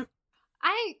eggnog?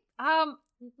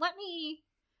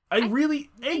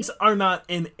 Eggs are not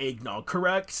in eggnog,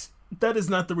 correct? That is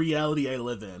not the reality I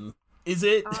live in. Is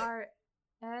it? Are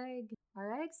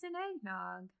eggs in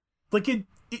eggnog? Like, it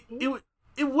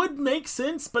would make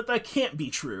sense, but that can't be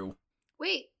true.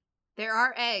 Wait, there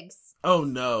are eggs. Oh,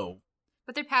 no.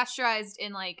 But they're pasteurized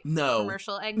in, like,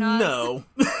 commercial eggnogs. No.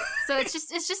 So it's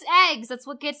just eggs. That's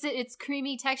what gets it its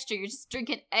creamy texture. You're just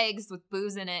drinking eggs with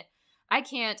booze in it. I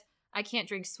can't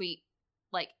drink sweet,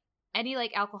 like, any,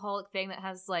 like, alcoholic thing that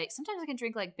has, like, sometimes I can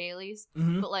drink, like, Baileys,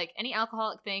 but, like, any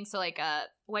alcoholic thing, so, like,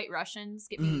 White Russians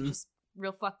get me just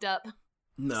real fucked up.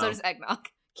 No. So does eggnog.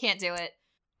 Can't do it.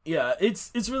 Yeah,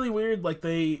 it's really weird. Like,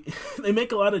 they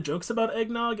make a lot of jokes about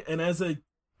eggnog, and as a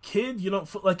kid, you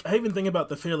don't, like, I even think about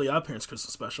the Fairly Odd Parents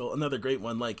Christmas special, another great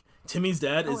one. Like, Timmy's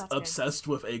dad is obsessed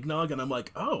with eggnog, and I'm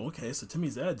like, oh, okay, so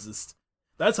Timmy's dad's just,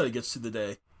 that's how he gets through the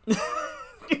day.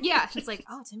 Yeah, he's like,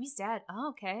 oh, Timmy's dad. Oh,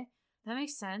 okay. That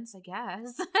makes sense, I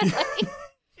guess.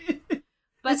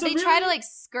 But they try to, like,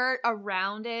 skirt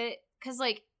around it, because,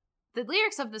 like, the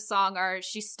lyrics of the song are,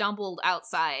 she stumbled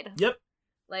outside. Yep.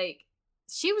 Like,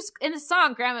 she was, in the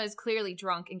song, Grandma is clearly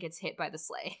drunk and gets hit by the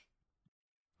sleigh.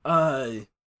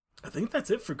 I think that's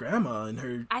it for Grandma and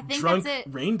her drunk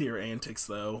reindeer antics,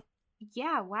 though.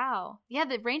 Yeah, wow. Yeah,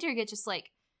 the reindeer get just, like,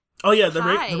 oh, yeah, the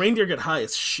reindeer get high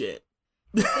as shit.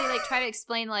 They, like, try to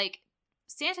explain, like,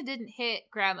 Santa didn't hit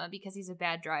Grandma because he's a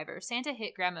bad driver. Santa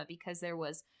hit Grandma because there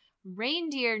was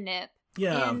reindeer nip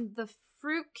in the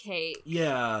fruitcake.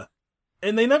 Yeah.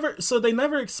 And they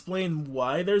never explain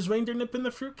why there's reindeer nip in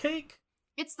the fruitcake.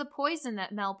 It's the poison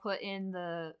that Mel put in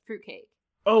the fruitcake.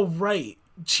 Oh, right.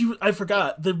 I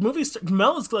forgot. The movie,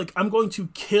 Mel is like, I'm going to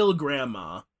kill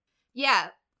Grandma. Yeah.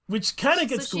 Which kind of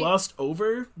gets glossed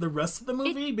over the rest of the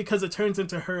movie because it turns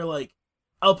into her, like,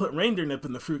 I'll put reindeer nip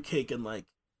in the fruitcake and, like,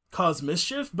 cause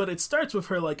mischief. But it starts with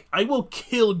her, like, I will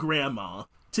kill Grandma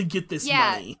to get this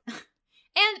money.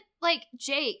 And, like,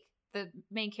 Jake, the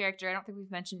main character, I don't think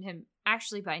we've mentioned him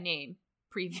actually by name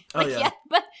previously yet.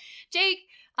 But Jake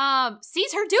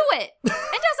sees her do it and does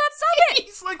not stop it.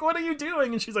 He's like, what are you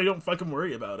doing? And she's like, don't fucking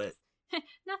worry about it.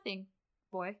 Nothing,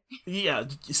 boy. Yeah,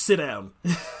 sit down.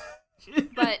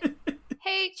 But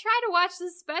hey, try to watch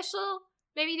this special.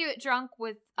 Maybe do it drunk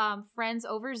with friends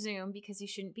over Zoom because you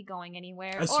shouldn't be going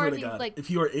anywhere. I swear to God, like, if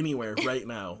you are anywhere right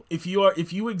now, if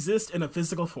you exist in a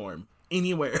physical form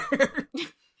anywhere,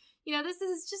 you know, this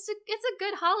is just it's a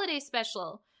good holiday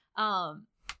special.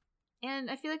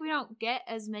 And I feel like we don't get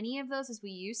as many of those as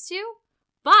we used to.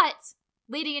 But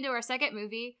leading into our second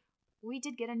movie, we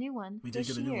did get a new one. We did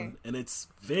get a new one, and it's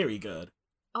very good.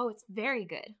 Oh, it's very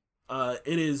good.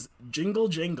 It is Jingle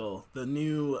Jangle, the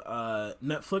new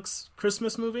Netflix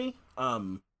Christmas movie.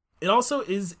 It also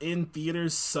is in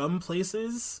theaters some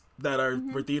places that are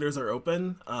where theaters are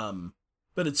open.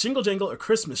 But it's Jingle Jangle: A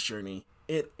Christmas Journey,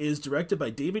 It is directed by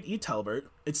David E.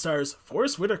 Talbert. It stars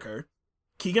Forrest Whitaker,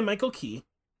 Keegan-Michael Key,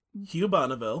 Hugh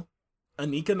Bonneville,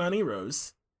 Anika Nani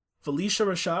Rose, Felicia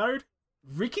Rashad,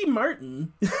 Ricky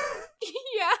Martin,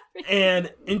 Yeah.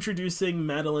 and introducing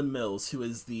Madeline Mills, who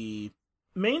is the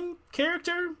main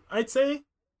character, I'd say.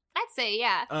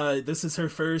 Yeah. This is her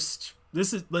first.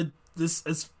 This,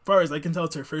 as far as I can tell,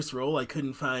 it's her first role. I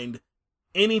couldn't find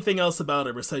anything else about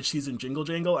her besides she's in Jingle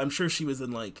Jangle. I'm sure she was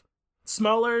in like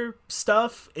smaller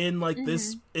stuff in like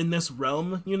this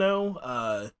realm, you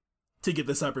know, to get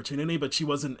this opportunity, but she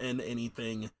wasn't in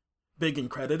anything big and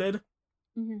credited.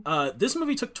 This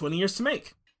movie took 20 years to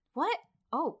make. What?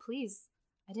 Oh, please.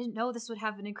 I didn't know this would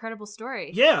have an incredible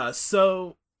story. Yeah,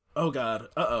 so... Oh god.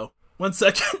 Uh-oh. 1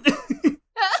 second.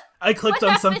 I clicked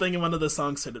on something and one of the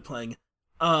songs started playing.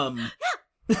 The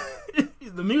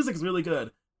music's really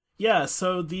good. Yeah,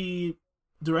 so the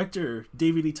director,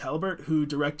 David E. Talbert, who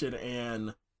directed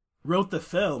and wrote the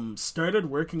film, started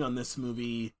working on this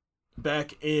movie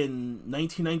back in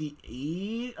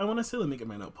 1998, I want to say. Let me get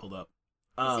my note pulled up.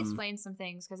 This explains some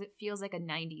things, because it feels like a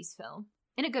 90s film.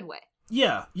 In a good way.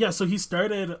 Yeah, so he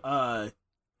started,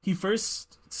 he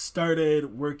first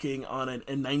started working on it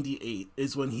in 98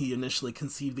 is when he initially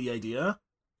conceived the idea.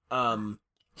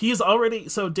 He is already,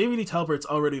 so David E. Talbert's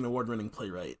already an award-winning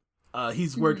playwright.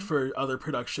 He's worked for other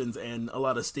productions and a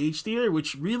lot of stage theater,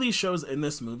 which really shows in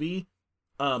this movie.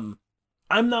 I'm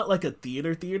not like a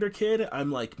theater kid.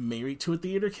 I'm like married to a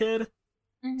theater kid.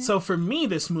 So for me,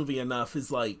 this movie enough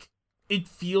is like, it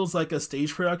feels like a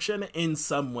stage production in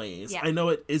some ways. Yeah. I know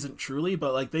it isn't truly,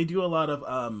 but like they do a lot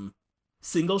of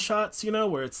single shots, you know,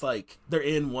 where it's like they're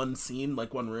in one scene,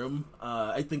 like one room.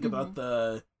 I think about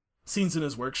the scenes in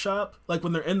his workshop. Like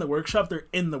when they're in the workshop, they're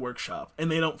in the workshop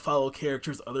and they don't follow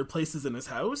characters other places in his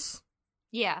house.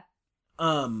 Yeah.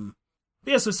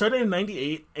 Yeah, so it started in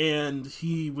 98 and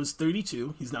he was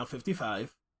 32. He's now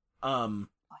 55.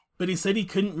 But he said he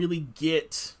couldn't really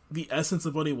get the essence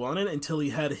of what he wanted until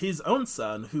he had his own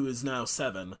son, who is now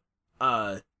 7,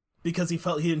 because he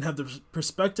felt he didn't have the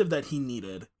perspective that he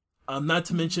needed. Not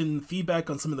to mention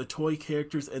feedback on some of the toy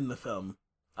characters in the film.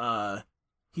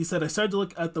 He said, I started to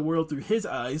look at the world through his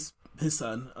eyes, his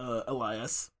son,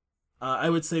 Elias.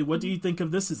 I would say, what do you think of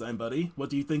this design, buddy?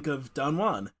 What do you think of Don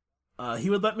Juan?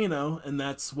 He would let me know, and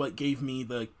that's what gave me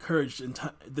the courage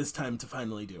this time to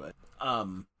finally do it.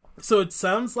 So it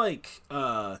sounds like,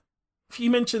 he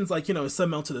mentions, like, you know, his son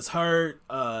melted his heart,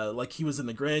 like he was in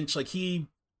The Grinch. Like, he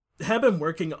had been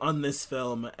working on this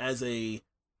film as a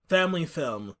family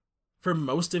film for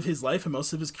most of his life and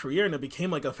most of his career, and it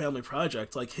became like a family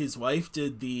project. Like, his wife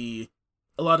did a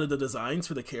lot of the designs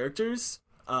for the characters,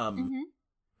 and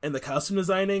the costume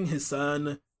designing. His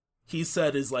son, he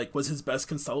said, was his best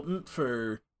consultant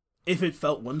for if it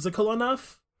felt whimsical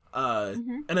enough.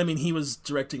 And I mean, he was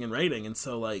directing and writing, and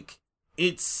so like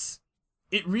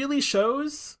it really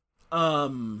shows.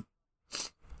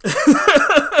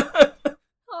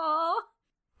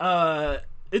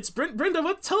 It's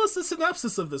Brenda. Tell us the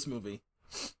synopsis of this movie.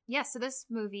 Yeah, so this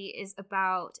movie is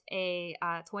about a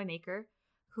toy maker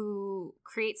who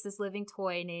creates this living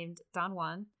toy named Don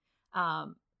Juan,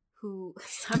 who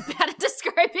I'm bad at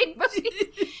describing, but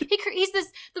he's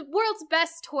the world's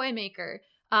best toy maker.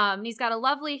 He's got a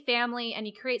lovely family, and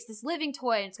he creates this living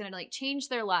toy, and it's gonna like change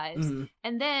their lives.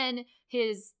 And then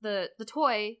the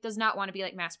toy does not want to be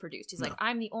like mass produced. He's like,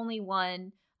 I'm the only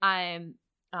one. I'm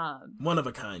one of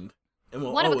a kind, and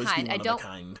will one always of a kind. be one of a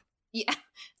kind. Yeah,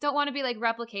 don't want to be like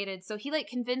replicated. So he like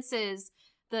convinces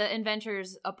the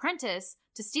inventor's apprentice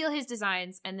to steal his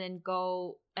designs and then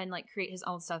go and like create his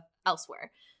own stuff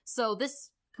elsewhere. So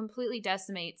this completely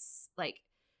decimates, like,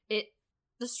 it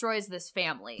destroys this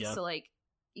family. Yeah. So like,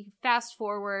 you fast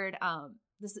forward,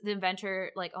 the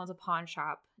inventor like owns a pawn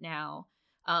shop now,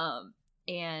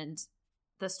 and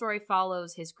the story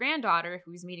follows his granddaughter,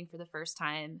 who he's meeting for the first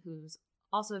time, who's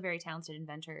also a very talented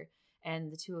inventor,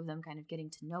 and the two of them kind of getting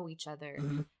to know each other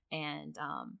and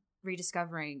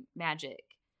rediscovering magic.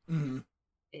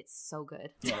 It's so good.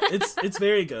 Yeah, it's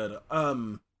very good.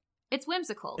 It's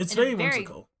whimsical. It's very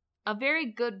whimsical. A very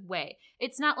good way.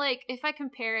 It's not like, if I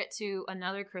compare it to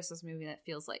another Christmas movie that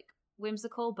feels like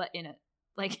whimsical, but in a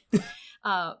like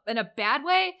in a bad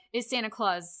way, is Santa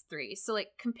Claus 3. So like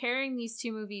comparing these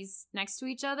two movies next to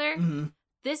each other,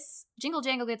 this Jingle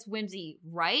Jangle gets whimsy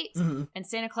right, and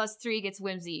Santa Claus 3 gets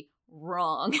whimsy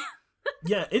wrong.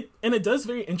 Yeah, it does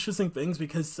very interesting things,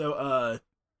 because the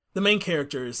main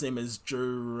character's name is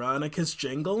Jeronicus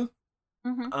Jangle.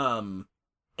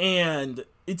 And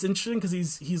it's interesting because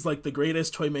he's like the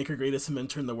greatest toy maker, greatest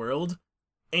inventor in the world.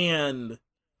 And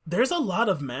there's a lot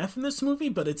of math in this movie,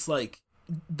 but it's like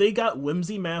they got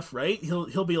whimsy math right.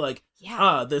 He'll be like,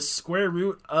 Yeah. the square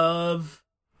root of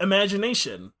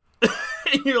imagination.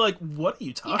 And you're like, what are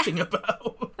you talking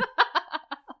about?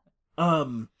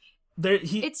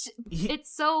 It's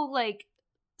so like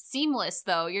seamless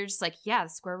though. You're just like, yeah, the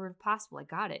square root of possible. I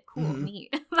got it. Cool,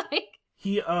 neat. Like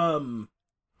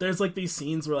there's like these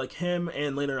scenes where like him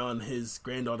and later on his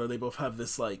granddaughter, they both have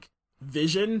this like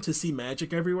vision to see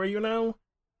magic everywhere, you know?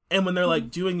 And when they're like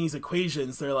doing these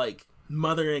equations, they're like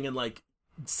mothering and like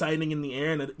signing in the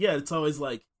air, and it's always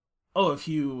like, oh, if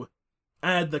you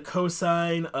add the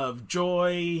cosine of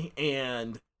joy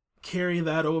and carry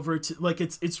that over to like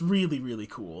it's really, really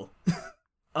cool.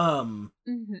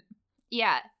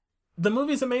 Yeah. The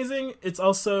movie's amazing. It's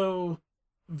also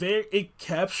it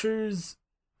captures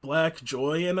Black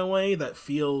joy in a way that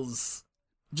feels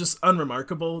just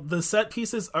unremarkable. The set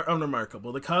pieces are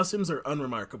unremarkable. The costumes are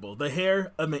unremarkable. The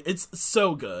hair, it's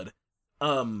so good.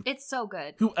 It's so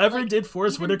good. Whoever did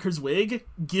Forrest Whitaker's wig,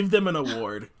 give them an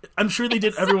award. I'm sure they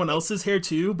did everyone else's hair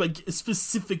too, but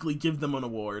specifically give them an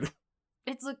award.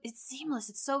 It's seamless.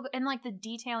 It's so good. And like the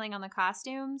detailing on the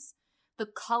costumes, the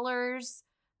colors,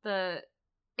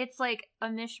 it's like a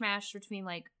mishmash between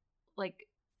like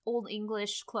old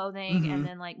English clothing and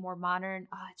then like more modern.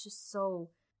 It's just so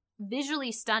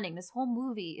visually stunning. This whole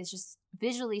movie is just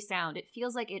visually sound. It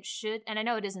feels like it should, and I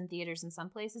know it is in theaters in some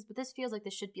places, but this feels like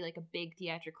this should be like a big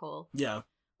theatrical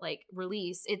like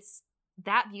release. It's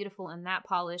that beautiful and that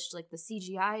polished. Like the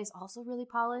CGI is also really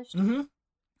polished.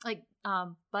 Like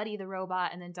Buddy the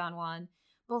robot and then Don Juan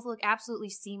both look absolutely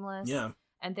seamless. Yeah.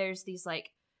 And there's these like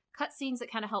cutscenes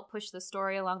that kind of help push the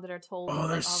story along that are told. Oh, with,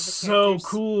 they're like, all the so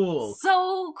cool.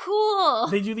 So cool.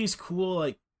 They do these cool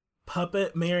like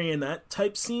puppet marionette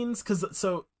type scenes,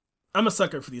 so I'm a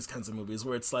sucker for these kinds of movies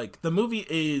where it's like the movie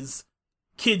is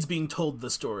kids being told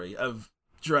the story of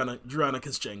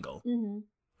Veronica's Jangle.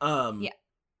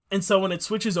 And so when it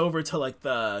switches over to like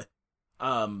the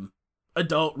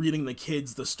adult reading the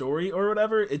kids the story or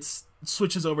whatever, it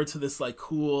switches over to this like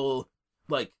cool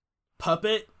like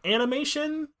puppet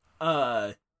animation.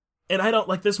 And I don't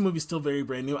like, this movie's still very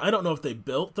brand new. I don't know if they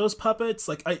built those puppets,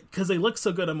 like because they look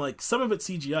so good. I'm like, some of it's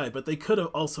CGI, but they could have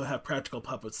also have practical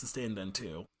puppets to stand in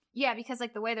too. Yeah, because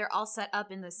like the way they're all set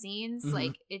up in the scenes,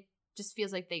 like it just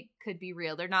feels like they could be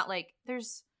real. They're not like,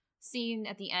 there's scene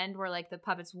at the end where like the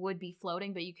puppets would be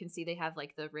floating, but you can see they have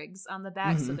like the rigs on the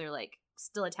back, so they're like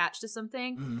still attached to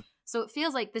something. So it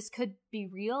feels like this could be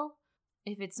real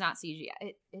if it's not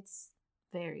CGI. It's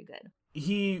very good.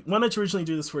 He wanted to originally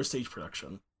do this for a stage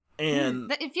production.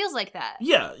 And it feels like that.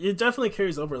 Yeah, it definitely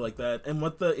carries over like that. And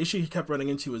what the issue he kept running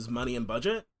into was money and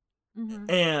budget.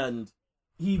 And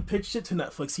he pitched it to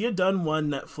Netflix. He had done one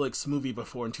Netflix movie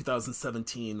before in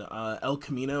 2017, El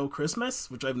Camino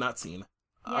Christmas, which I've not seen.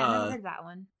 Yeah, I never heard that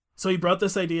one. So he brought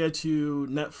this idea to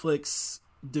Netflix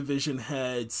division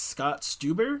head Scott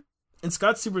Stuber. And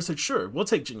Scott Stuber said, sure, we'll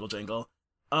take Jingle Jangle.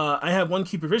 I have one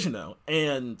key provision though,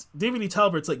 and David E.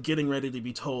 Talbert's like getting ready to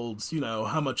be told, you know,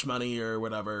 how much money or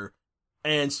whatever.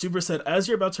 And Stuber said, as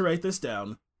you're about to write this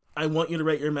down, I want you to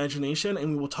write your imagination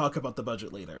and we will talk about the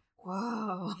budget later.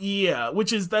 Whoa. Yeah,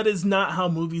 that is not how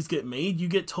movies get made. You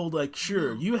get told like,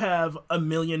 sure, you have $1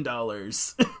 million.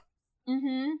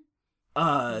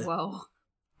 Whoa.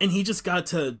 And he just got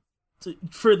to,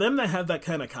 for them to have that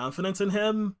kind of confidence in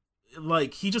him,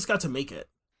 like he just got to make it.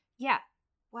 Yeah.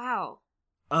 Wow.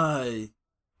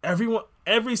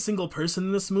 Every single person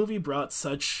in this movie brought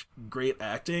such great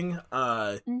acting.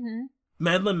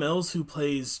 Madeline Mills, who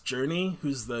plays Journey,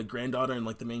 who's the granddaughter and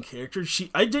like the main character,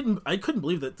 I couldn't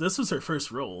believe that this was her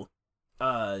first role.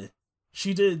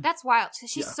 She did. That's wild.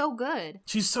 She's so good.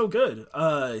 She's so good.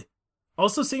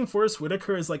 Also seeing Forrest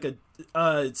Whitaker as like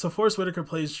so Forrest Whitaker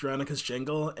plays Veronica's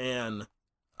Jangle, and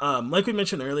like we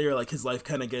mentioned earlier, like his life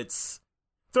kind of gets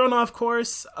thrown off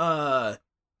course.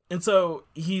 And so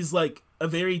he's like a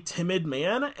very timid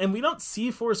man, and we don't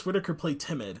see Forrest Whitaker play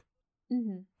timid.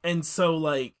 And so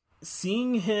like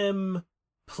seeing him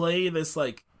play this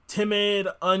like timid,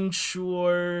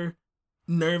 unsure,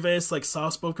 nervous, like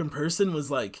soft-spoken person was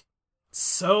like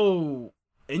so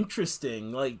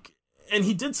interesting. Like, and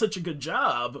he did such a good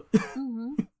job.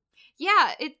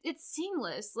 Yeah, it's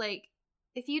seamless. Like,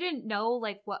 if you didn't know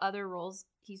like what other roles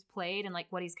he's played and like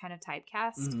what he's kind of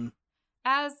typecast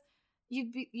as,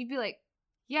 you'd be like,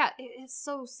 yeah, it's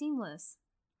so seamless.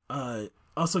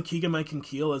 Also, Keegan-Michael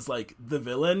Keel is like the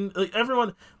villain. Like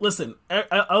everyone, listen,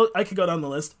 I could go down the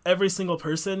list. Every single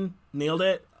person nailed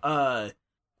it.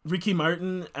 Ricky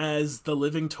Martin as the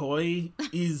living toy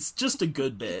is just a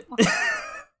good bit.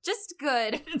 Just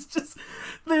good. It's just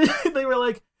they were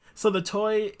like, so the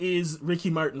toy is Ricky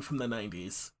Martin from the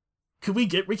 90s. Could we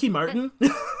get Ricky Martin?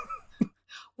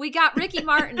 We got Ricky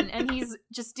Martin, and he's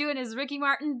just doing his Ricky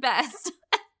Martin best.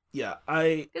 Yeah,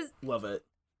 I love it.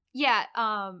 Yeah,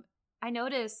 I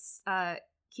notice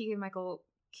Keegan-Michael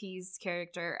Key's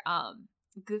character,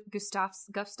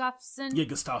 Gustafsson. Yeah,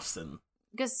 Gustafsson.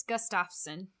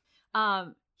 Gustafsson.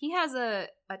 He has a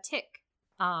tick.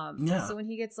 Yeah. So when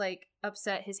he gets like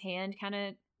upset, his hand kind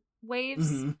of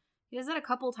waves. Mm-hmm. He does that a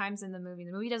couple times in the movie.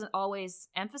 The movie doesn't always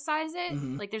emphasize it.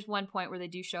 Mm-hmm. Like there's one point where they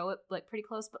do show it like pretty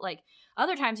close, but like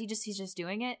other times he's just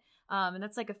doing it. And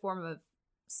that's like a form of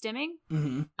stimming.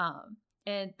 Mm-hmm.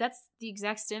 And that's the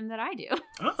exact stim that I do.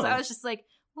 Oh. So I was just like,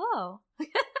 whoa.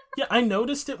 Yeah, I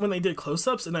noticed it when they did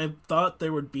close-ups, and I thought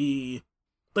there would be,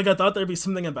 like, I thought there'd be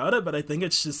something about it, but I think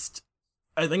it's just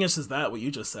that, what you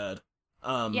just said.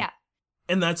 Yeah.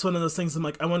 And that's one of those things I'm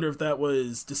like, I wonder if that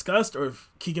was discussed, or if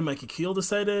Keegan-Michael Key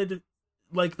decided,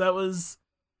 like, that was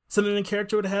something the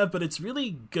character would have, but it's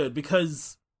really good,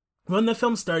 because when the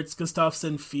film starts,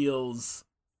 Gustafsson feels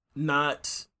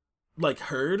not, like,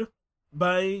 heard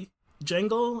by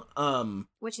Jangle,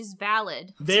 which is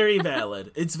valid. very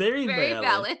valid. It's very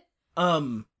valid.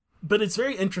 But it's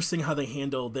very interesting how they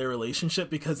handle their relationship,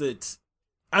 because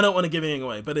I don't want to give anything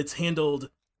away, but it's handled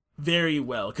very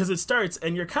well, because it starts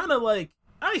and you're kind of like,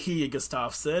 I hear you,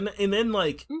 Gustafsson, and then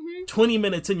like 20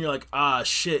 minutes in, you're like, ah,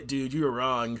 shit, dude, you were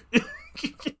wrong.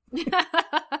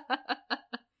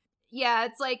 Yeah,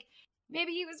 it's like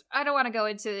maybe he was. I don't want to go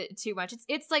into it too much.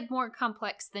 It's like more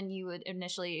complex than you would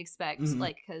initially expect,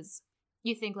 like because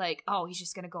you think like, oh, he's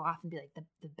just gonna go off and be like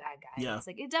the bad guy. Yeah. It's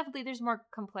like there's more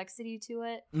complexity to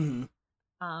it.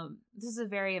 This is a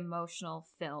very emotional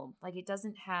film. Like it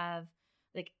doesn't have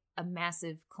like a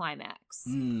massive climax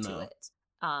to it.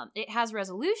 It has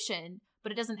resolution,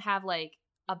 but it doesn't have like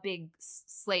a big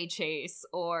sleigh chase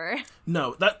or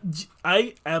no, that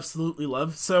I absolutely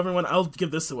love. So everyone, I'll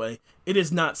give this away. It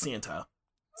is not Santa.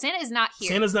 Santa is not here.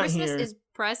 Santa's not Christmas here. is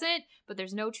present, but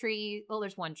there's no tree. Well,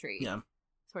 there's one tree. Yeah.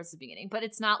 Towards the beginning, but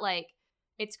it's not like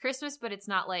it's Christmas, but it's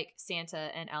not like Santa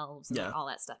and elves and like all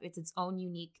that stuff. It's its own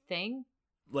unique thing.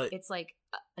 Like it's like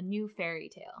a new fairy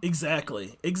tale.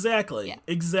 Exactly. Yeah.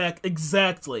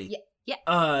 Exactly.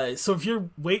 Yeah. So if you're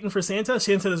waiting for Santa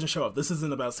doesn't show up. This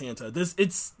isn't about Santa.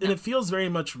 And it feels very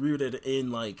much rooted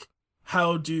in like,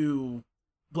 how do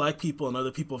Black people and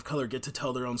other people of color get to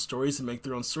tell their own stories and make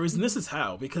their own stories? And this is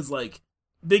how, because like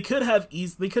they could have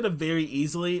very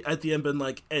easily at the end been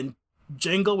like, and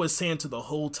Jangle was Santa the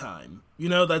whole time. You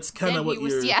know, that's kind of what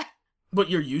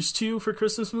you're used to for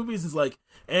Christmas movies, is like,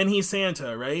 and he's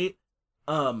Santa, right?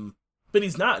 But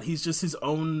he's not. He's just his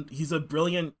own. He's a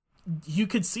brilliant. You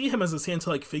could see him as a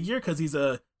Santa-like figure because he's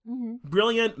a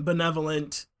brilliant,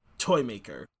 benevolent toy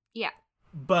maker. Yeah.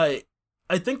 But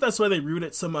I think that's why they root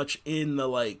it so much in the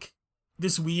like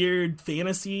this weird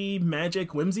fantasy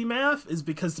magic whimsy math, is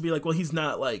because to be like, well, he's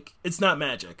not like, it's not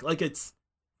magic. Like it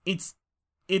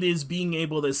is being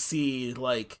able to see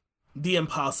like the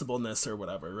impossibleness or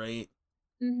whatever, right?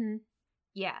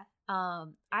 Yeah.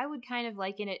 I would kind of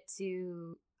liken it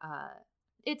to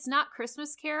it's not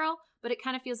Christmas Carol, but it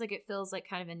kind of feels like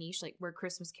kind of a niche, like where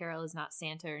Christmas Carol is not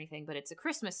Santa or anything, but it's a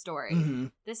Christmas story.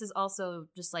 This is also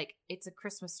just like, it's a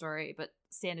Christmas story, but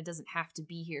Santa doesn't have to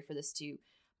be here for this to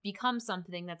become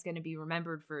something that's going to be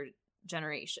remembered for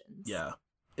generations. Yeah.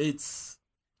 It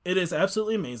is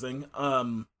absolutely amazing.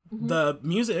 The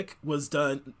music was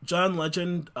done. John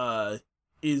Legend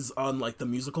is on like the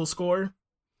musical score.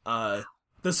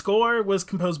 The score was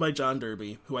composed by John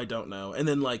Derby, who I don't know, and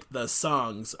then like the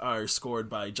songs are scored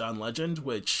by John Legend,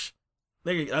 which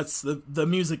the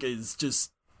music is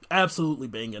just absolutely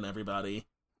banging everybody.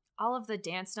 All of the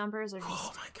dance numbers are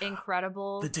just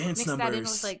incredible. The dance mix numbers. That in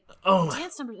with like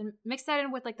dance numbers, and mix that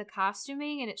in with like the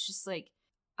costuming, and it's just like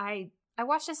I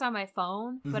watched this on my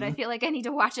phone, but I feel like I need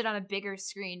to watch it on a bigger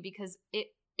screen because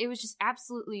it was just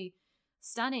absolutely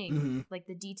stunning, like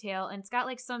the detail, and it's got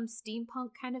like some steampunk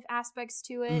kind of aspects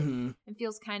to it, and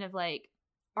feels kind of like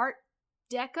Art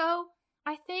Deco.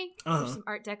 I think there's some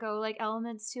Art Deco like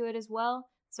elements to it as well,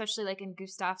 especially like in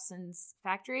Gustafsson's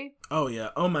factory. Oh yeah!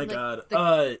 Oh my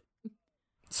god!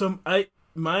 So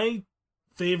my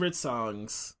favorite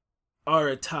songs are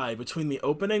a tie between the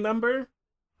opening number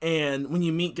and when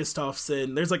you meet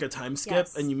Gustafsson. There's like a time skip,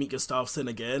 and you meet Gustafsson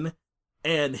again,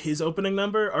 and his opening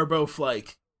number are both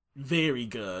like very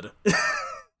good.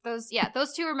 Those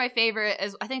two are my favorite.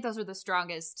 As I think those are the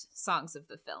strongest songs of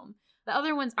the film. The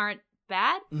other ones aren't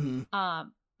bad,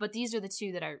 but these are the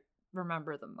two that I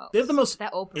remember the most. They have the most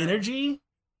energy.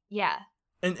 Yeah.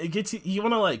 And it gets you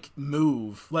want to like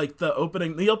move. Like the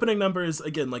opening number is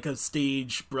again like a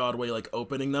stage Broadway like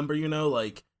opening number, you know,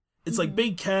 like It's like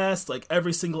big cast, like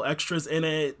every single extra's in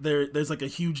it. There's like a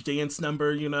huge dance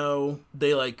number, you know.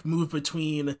 They like move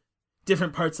between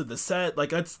different parts of the set.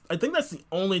 Like I think that's the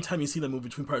only time you see them move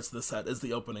between parts of the set is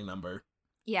the opening number.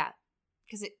 Yeah,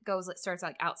 because it starts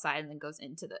like outside and then goes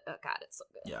into the. Oh God, it's so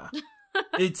good. Yeah,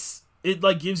 it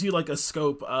like gives you like a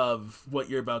scope of what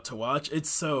you're about to watch. It's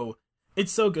so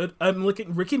good. I'm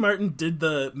looking. Ricky Martin did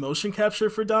the motion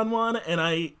capture for Don Juan, and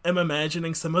I am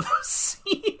imagining some of those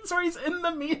scenes where he's in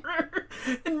the mirror,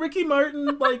 and Ricky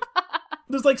Martin like.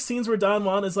 There's like scenes where Don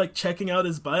Juan is like checking out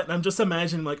his butt, and I'm just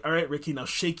imagining like, all right, Ricky, now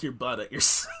shake your butt at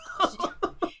yourself.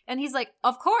 And he's like,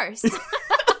 of course.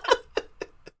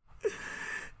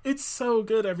 It's so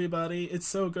good, everybody. It's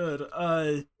so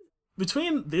good.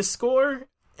 Between this score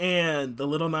and the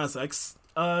Lil Nas X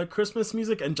Christmas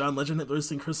music and John Legend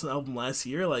releasing Christmas album last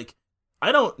year, like,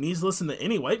 I don't need to listen to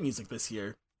any white music this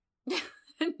year.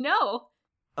 No.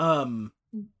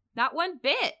 Not one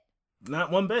bit.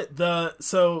 Not one bit.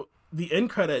 The end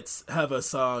credits have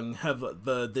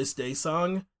the This Day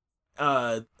song,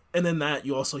 and in that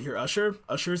you also hear Usher.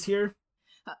 Usher's here.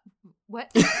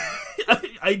 What?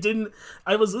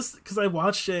 I was listening because I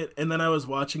watched it, and then I was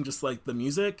watching just like the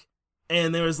music,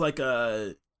 and there's like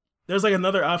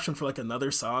another option for like another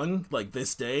song, like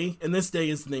This Day, and This Day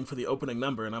is the name for the opening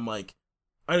number, and I'm like,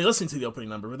 I already listened to the opening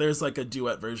number, but there's like a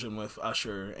duet version with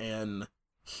Usher and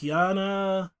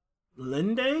Kiana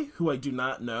Linde, who I do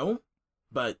not know,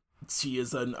 but she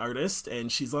is an artist,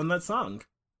 and she's on that song.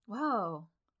 Whoa.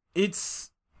 It's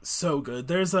so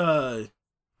good.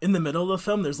 In the middle of the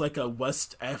film, there's like a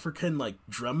West African like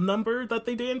drum number that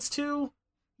they dance to.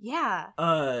 Yeah.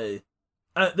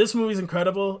 This movie's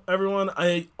incredible, everyone.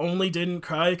 I only didn't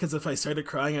cry because if I started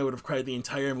crying, I would have cried the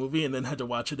entire movie and then had to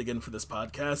watch it again for this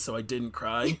podcast, so I didn't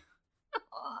cry.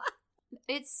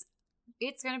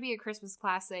 It's gonna be a Christmas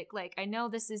classic. Like, I know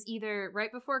this is either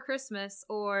right before Christmas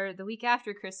or the week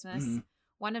after Christmas,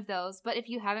 one of those. But if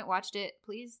you haven't watched it,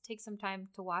 please take some time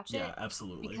to watch it. Yeah,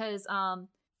 absolutely. Because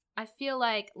I feel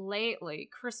like lately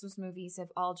Christmas movies have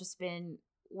all just been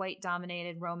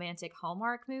white-dominated romantic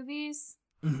Hallmark movies.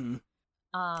 Mm-hmm.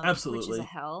 Absolutely. Which is a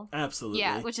hell. Absolutely.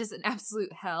 Yeah, which is an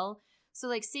absolute hell. So,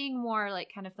 like, seeing more, like,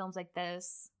 kind of films like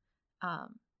this,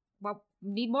 well,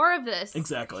 need more of this.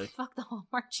 Exactly. Fuck the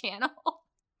Hallmark Channel.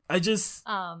 I just,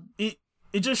 it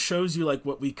just shows you, like,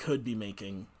 what we could be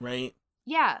making, right?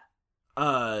 Yeah.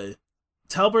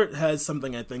 Talbert has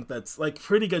something I think that's, like,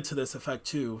 pretty good to this effect,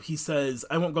 too. He says,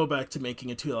 I won't go back to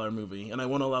making a $2 movie, and I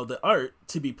won't allow the art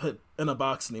to be put in a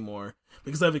box anymore,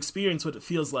 because I've experienced what it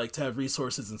feels like to have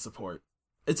resources and support.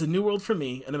 It's a new world for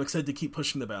me, and I'm excited to keep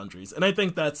pushing the boundaries. And I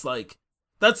think that's like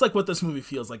what this movie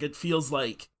feels like. It feels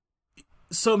like,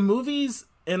 so movies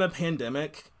in a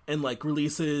pandemic and, like,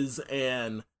 releases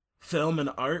and film and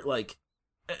art, like,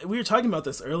 we were talking about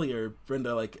this earlier,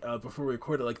 Brenda, like, before we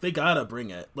recorded, like, they gotta bring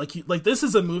it. Like, this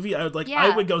is a movie I would, like, yeah.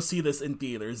 I would go see this in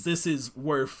theaters. This is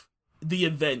worth the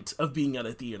event of being at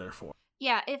a theater for.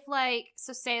 Yeah, if, like,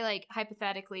 so say, like,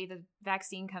 hypothetically, the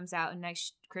vaccine comes out and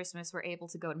next Christmas we're able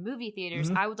to go to movie theaters,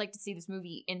 I would like to see this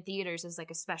movie in theaters as, like,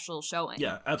 a special showing.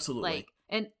 Yeah, absolutely. Like,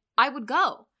 and I would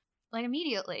go, like,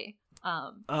 immediately.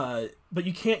 But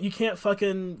you can't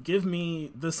fucking give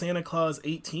me the Santa Claus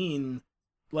 18.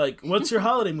 Like, what's your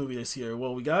holiday movie this year?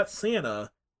 Well, we got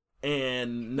Santa,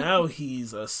 and now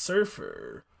he's a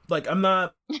surfer. Like,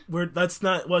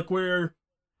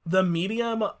 the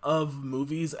medium of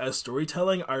movies as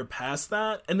storytelling are past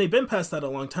that, and they've been past that a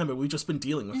long time, but we've just been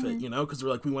dealing with it, you know, because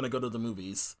we're like, we want to go to the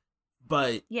movies.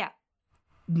 But yeah,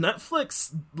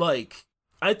 Netflix, like,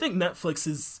 I think Netflix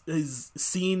is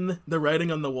seen the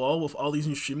writing on the wall with all these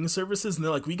new streaming services, and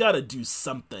they're like, we gotta do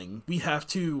something. We have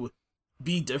to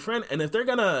be different, and if they're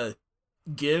gonna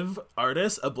give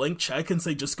artists a blank check and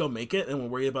say, just go make it, and we'll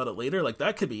worry about it later, like,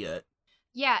 that could be it.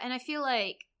 Yeah, and I feel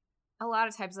like a lot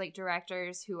of times, like,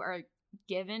 directors who are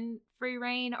given free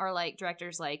reign are, like,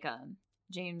 directors like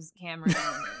James Cameron,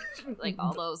 like,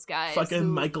 all those guys. Fucking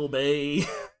Michael Bay.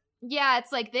 Yeah,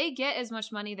 it's like they get as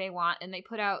much money they want and they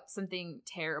put out something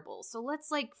terrible. So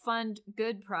let's, like, fund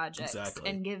good projects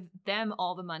and give them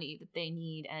all the money that they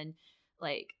need and,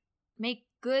 like, make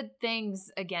good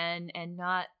things again and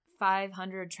not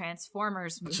 500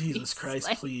 Transformers movies. Jesus Christ,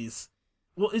 like, please.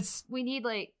 Well, we need,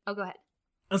 like, oh, go ahead.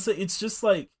 I'll say it's just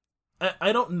like,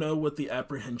 I don't know what the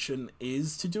apprehension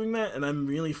is to doing that, and I'm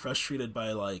really frustrated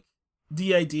by, like,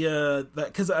 the idea that,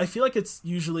 because I feel like it's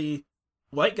usually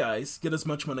white guys get as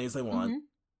much money as they want.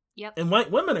 Yep. And white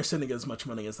women are sitting to get as much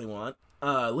money as they want.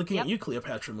 Looking at you,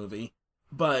 Cleopatra movie.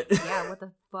 But yeah, what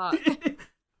the fuck?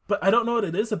 But I don't know what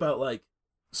it is about, like,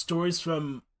 stories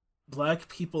from Black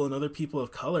people and other people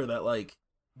of color that, like,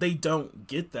 they don't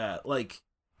get that. Like,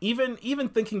 even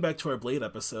thinking back to our Blade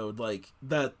episode, like,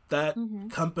 that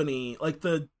company, like,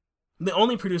 the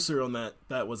only producer on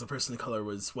that was a person of color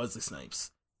was Wesley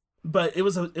Snipes. But it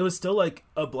was still, like,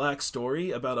 a black story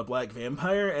about a black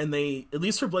vampire, and they, at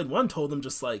least for Blade 1, told them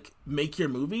just, like, make your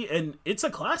movie, and it's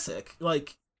a classic.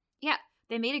 Like... Yeah,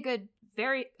 they made a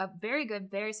very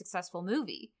good, very successful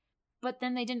movie. But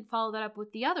then they didn't follow that up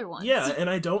with the other ones. Yeah, and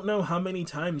I don't know how many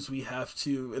times we have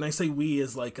to, and I say we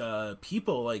as, like,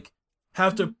 people, like,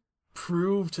 have to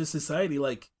prove to society,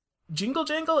 like, Jingle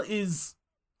Jangle is...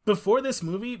 Before this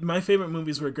movie, my favorite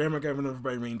movies were Grandma Got Runover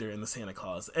by Reindeer and The Santa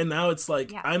Claus. And now it's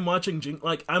like, yeah. I'm watching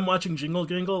Jingle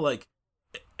Jangle, like,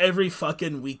 every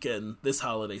fucking weekend this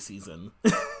holiday season.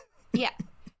 Yeah,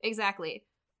 exactly.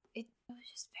 It was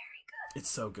just very good.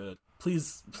 It's so good.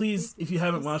 Please, if you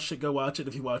haven't watched it, go watch it.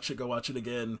 If you watch it, go watch it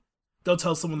again. Go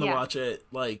tell someone to watch it.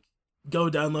 Like, go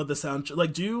download the soundtrack.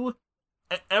 Like, do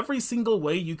every single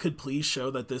way you could please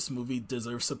show that this movie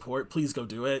deserves support. Please go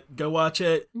do it. Go watch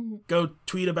it. Go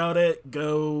tweet about it.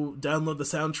 Go download the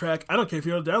soundtrack. I don't care if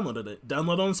you already downloaded it.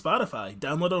 Download it on Spotify.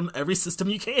 Download it on every system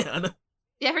you can.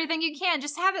 Everything you can.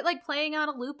 Just have it, like, playing on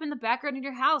a loop in the background in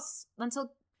your house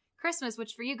until Christmas,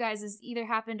 which for you guys is either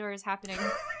happened or is happening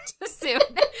soon.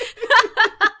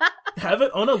 Have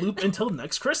it on a loop until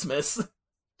next Christmas.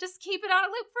 Just keep it on a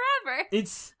loop forever.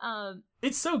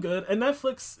 It's so good. And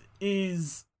Netflix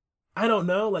is, I don't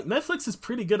know, like, Netflix is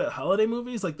pretty good at holiday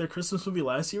movies. Like, their Christmas movie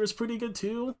last year was pretty good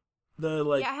too.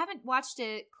 Yeah, I haven't watched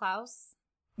it. Klaus.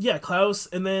 Yeah, Klaus.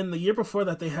 And then the year before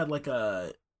that, they had like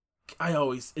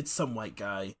it's some white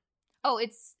guy. Oh,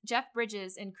 it's Jeff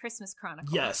Bridges in Christmas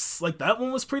Chronicles. Yes, like, that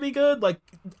one was pretty good. Like,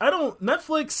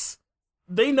 Netflix,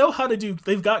 they know how to do,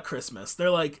 they've got Christmas.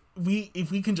 They're like,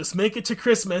 if we can just make it to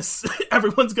Christmas,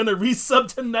 everyone's gonna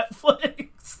resub to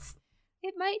Netflix.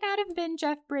 It might not have been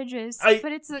Jeff Bridges,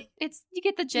 but it's you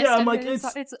get the gist. Yeah, I'm of like, it.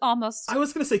 It's almost. I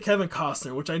was gonna say Kevin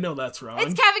Costner, which I know that's wrong.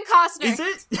 It's Kevin Costner. Is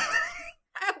it?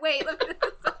 Wait, look at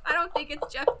this. I don't think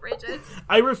it's Jeff Bridges.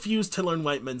 I refuse to learn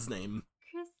white men's name.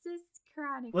 Christmas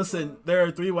Chronicles. Listen, there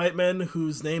are 3 white men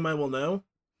whose name I will know: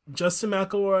 Justin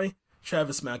McElroy,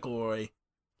 Travis McElroy,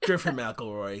 Griffin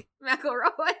McElroy.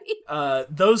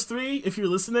 Those 3, if you're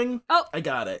listening, I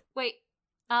got it. Wait,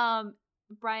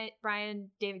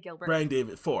 Brian David Gilbert. Brian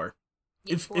David, 4.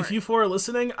 Yeah, if you 4 are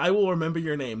listening, I will remember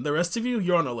your name. The rest of you,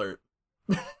 you're on alert.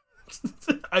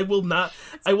 I will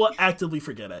actively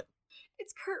forget it.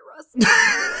 It's Kurt Russell.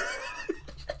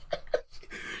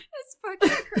 It's fucking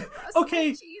Kurt Russell.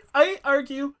 Okay, I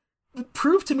argue.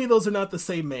 Prove to me those are not the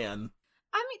same man.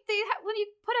 I mean, when you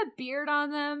put a beard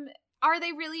on them, are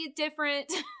they really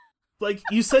different? Like,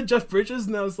 you said Jeff Bridges,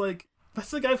 and I was like, that's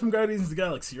the guy from Guardians of the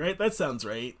Galaxy, right? That sounds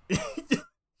right.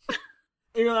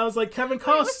 And I was like, Kevin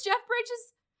Costner. Was Jeff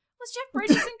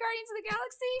Bridges in Guardians of the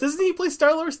Galaxy? Doesn't he play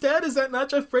Star-Lord's dad? Is that not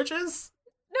Jeff Bridges?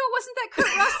 No, wasn't that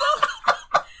Kurt Russell?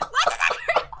 Wasn't that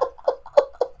Kurt?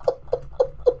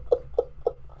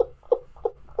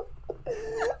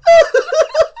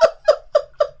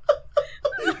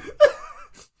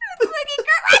 It's fucking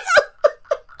Kurt Russell.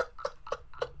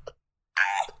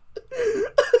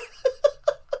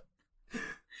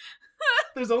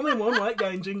 There's only one white guy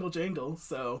in Jingle Jangle,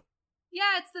 so.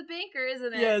 Yeah, it's the banker,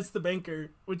 isn't it? Yeah, it's the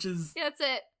banker, which is. Yeah, that's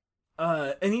it.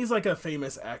 And he's like a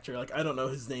famous actor. Like, I don't know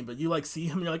his name, but you like see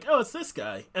him, and you're like, oh, it's this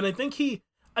guy. And I think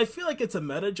I feel like it's a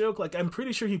meta joke. Like, I'm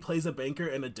pretty sure he plays a banker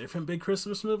in a different big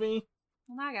Christmas movie.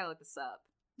 Well, now I gotta look this up.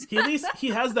 He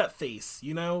has that face,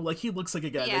 you know? Like, he looks like a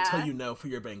guy that tell you no for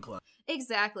your bank loan.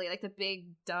 Exactly, like the big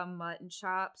dumb mutton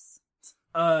chops.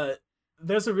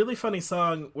 There's a really funny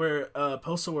song where a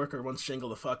postal worker wants Jingle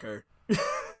to fuck her.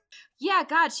 Yeah,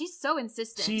 God, she's so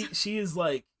insistent. She is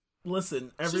like,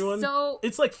 listen, everyone.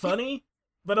 It's like funny,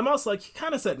 but I'm also like, he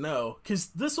kind of said no, because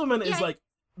this woman is like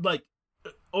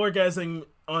orgasming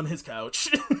on his couch.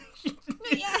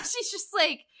 Yeah, she's just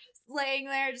like laying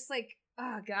there, just like,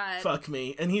 oh God, fuck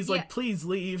me, and he's like, please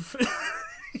leave.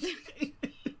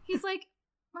 He's like,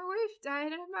 my wife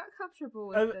died, and I'm not comfortable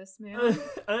with this, man.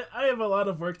 I have a lot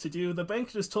of work to do. The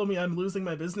bank just told me I'm losing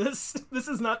my business. This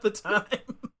is not the time.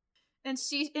 And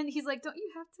he's like, don't you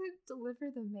have to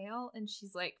deliver the mail? And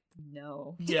she's like,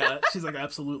 no. Yeah, she's like,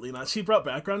 absolutely not. She brought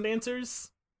background dancers,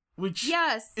 which is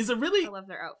I love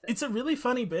their outfits. It's a really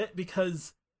funny bit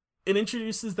because it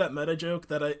introduces that meta joke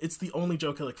that it's the only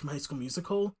joke I like from High School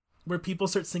Musical, where people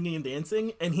start singing and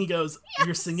dancing, and he goes,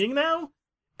 you're singing now?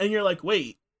 And you're like,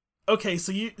 wait, okay,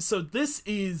 so this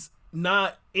is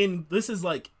like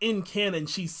in canon,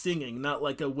 she's singing, not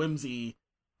like a whimsy,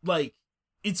 like,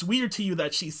 it's weird to you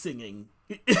that she's singing.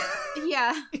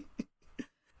 Yeah.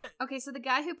 Okay, so the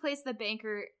guy who plays the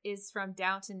banker is from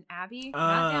Downton Abbey,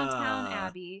 not Downtown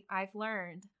Abbey. I've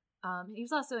learned. He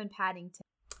was also in Paddington.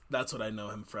 That's what I know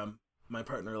him from. My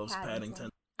partner loves Paddington.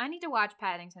 I need to watch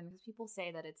Paddington because people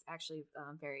say that it's actually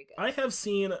very good. I have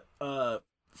seen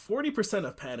 40%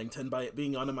 of Paddington by it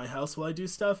being on in my house while I do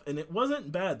stuff, and it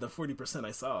wasn't bad, the 40%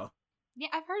 I saw. Yeah,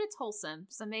 I've heard it's wholesome,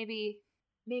 so maybe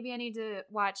I need to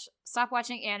stop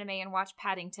watching anime and watch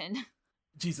Paddington.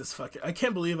 Jesus fuck it. I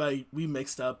can't believe we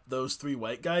mixed up those 3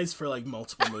 white guys for like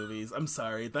multiple movies. I'm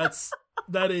sorry.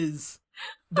 That is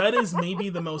maybe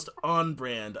the most on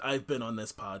brand I've been on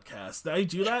this podcast. I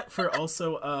do that for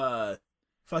also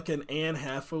fucking Anne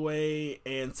Hathaway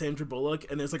and Sandra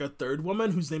Bullock, and there's like a third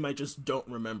woman whose name I just don't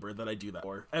remember that I do that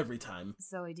for every time.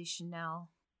 Zoe Deschanel.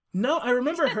 No, I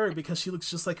remember her because she looks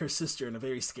just like her sister in a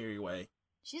very scary way.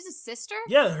 She's a sister?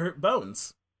 Yeah, her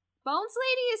Bones. Bones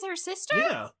Lady is her sister?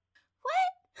 Yeah.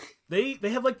 What? They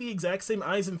have like the exact same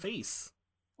eyes and face.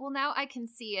 Well, now I can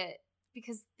see it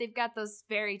because they've got those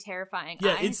very terrifying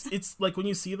eyes. Yeah, it's like when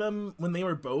you see them when they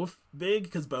were both big,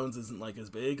 because Bones isn't like as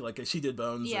big. Like she did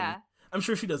Bones. Yeah. And I'm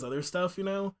sure she does other stuff, you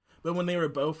know? But when they were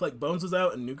both, like, Bones was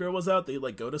out and New Girl was out, they,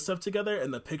 like, go to stuff together,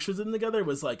 and the pictures of them together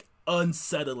was, like,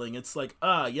 unsettling. It's like,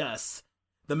 yes,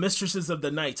 the mistresses of the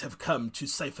night have come to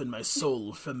siphon my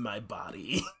soul from my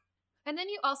body. And then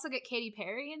you also get Katy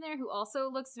Perry in there, who also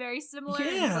looks very similar.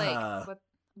 Yeah. It's like,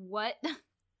 what?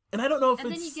 And I don't know if and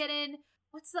it's... then you get in,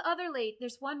 what's the other late?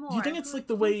 There's one more. Do you think it's, like,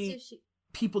 the way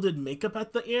people did makeup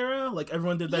at the era? Like,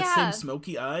 everyone did that same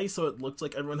smoky eye, so it looked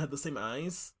like everyone had the same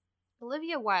eyes?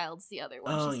 Olivia Wilde's the other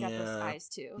one. She's got those eyes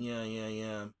too.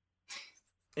 Yeah.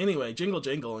 Anyway, Jingle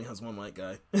Jangle only has one white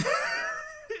guy.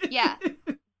 Yeah.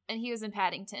 And he was in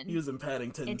Paddington.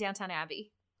 In Downtown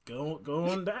Abbey.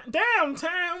 Going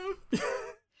downtown.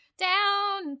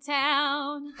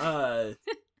 Downtown.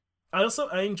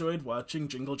 I enjoyed watching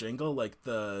Jingle Jangle, like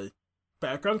the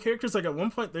background characters. Like at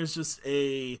one point there's just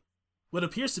what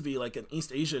appears to be like an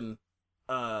East Asian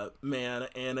man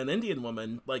and an Indian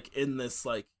woman, like in this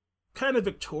like kind of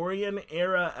Victorian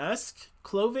era-esque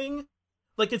clothing.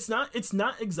 Like it's not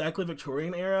exactly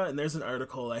Victorian era, and there's an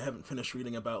article I haven't finished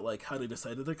reading about like how they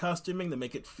decided their costuming to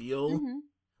make it feel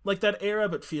like that era,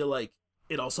 but feel like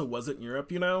it also wasn't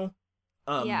Europe, you know?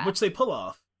 Which they pull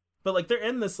off. But like they're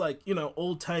in this like, you know,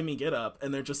 old-timey get-up,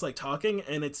 and they're just like talking,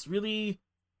 and it's really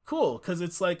cool, because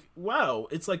it's like, wow,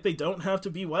 it's like they don't have to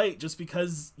be white just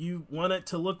because you want it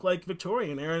to look like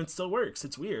Victorian era, and it still works.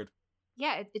 It's weird.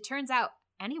 Yeah, it turns out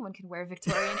anyone can wear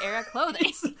Victorian era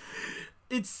clothing.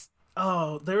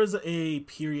 There was a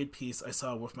period piece I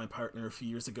saw with my partner a few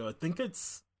years ago. I think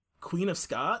it's Queen of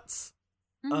Scots.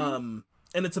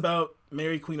 And it's about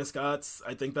Mary, Queen of Scots.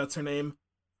 I think that's her name.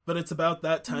 But it's about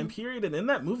that time period. And in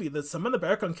that movie, that some of the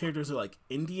background characters are like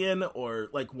Indian, or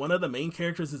like one of the main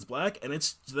characters is black, and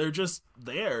they're just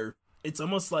there. It's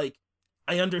almost like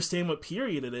I understand what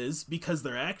period it is because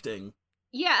they're acting.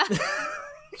 Yeah.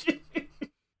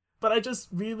 But I just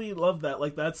really love that.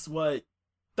 Like, that's what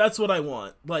I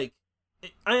want. Like,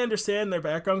 I understand their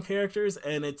background characters,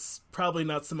 and it's probably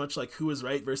not so much like who is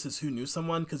right versus who knew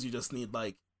someone, because you just need,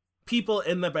 like, people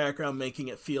in the background making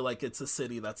it feel like it's a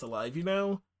city that's alive, you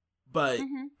know? But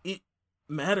it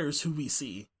matters who we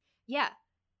see. Yeah.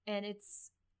 And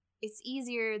it's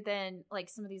easier than, like,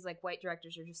 some of these, like, white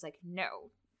directors are just like,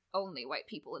 no, only white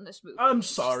people in this movie. I'm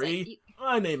sorry. Like,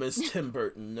 my name is Tim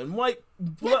Burton, and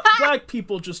black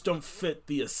people just don't fit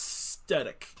the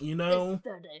aesthetic, you know?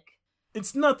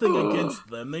 It's nothing against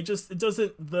them.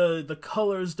 The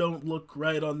colors don't look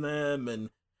right on them, and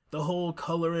the whole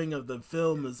coloring of the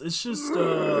film it's just,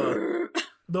 the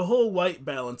whole white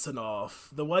balancing off.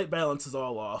 The white balance is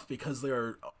all off because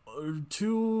there are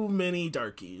too many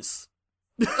darkies.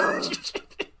 Go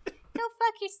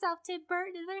fuck yourself, Tim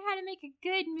Burton. Learn how to make a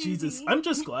good movie. Jesus, I'm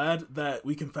just glad that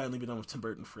we can finally be done with Tim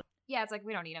Burton for. Yeah, it's like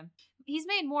we don't need him. He's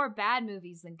made more bad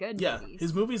movies than good movies. Yeah,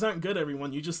 his movies aren't good,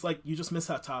 everyone. You just miss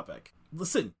Hot Topic.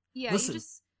 Listen. You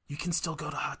can still go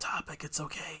to Hot Topic. It's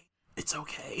okay. It's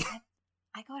okay.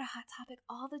 I go to Hot Topic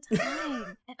all the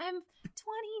time, and I'm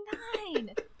 29.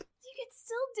 You can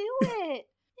still do it.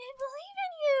 I believe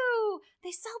in you.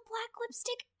 They sell black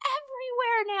lipstick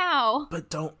everywhere now. But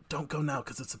don't go now,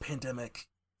 because it's a pandemic.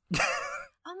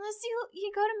 Unless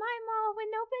you go to my mall when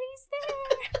nobody's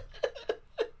there.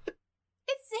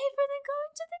 It's safer than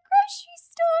going to the grocery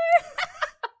store.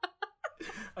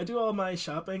 I do all my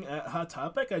shopping at Hot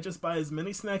Topic. I just buy as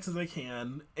many snacks as I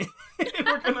can, and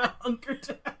we're gonna hunker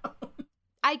down.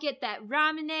 I get that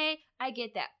ramune, I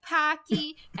get that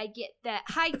Pocky, I get that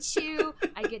Haichu,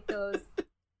 I get those,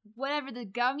 whatever the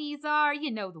gummies are,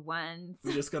 you know the ones.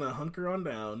 We're just gonna hunker on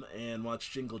down and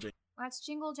watch Jingle Jangle. watch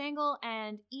Jingle Jangle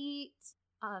and eat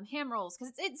ham rolls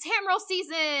because it's ham roll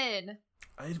season.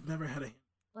 I've never had a.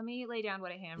 Let me lay down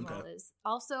what a ham roll is.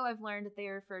 Also, I've learned that they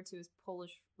are referred to as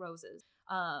Polish roses.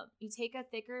 You take a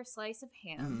thicker slice of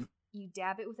ham. You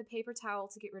dab it with a paper towel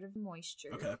to get rid of the moisture.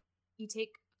 Okay. You take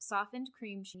softened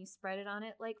cream cheese, you spread it on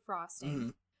it like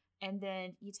frosting, and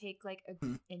then you take like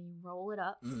and you roll it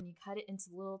up and you cut it into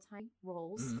little tiny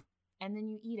rolls, and then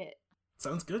you eat it.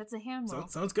 Sounds good. That's a ham roll.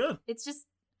 Sounds good. It's just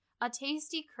a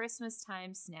tasty Christmas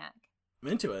time snack. I'm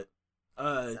into it.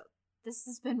 So, this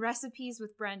has been Recipes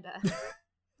with Brenda.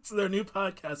 It's their new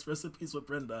podcast, Recipes with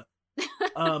Brenda.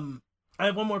 I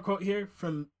have one more quote here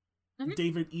from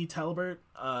David E. Talbert.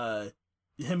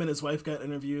 Him and his wife got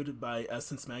interviewed by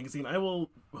Essence Magazine. I will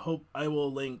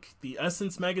link the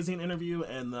Essence Magazine interview,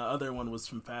 and the other one was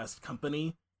from Fast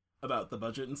Company about the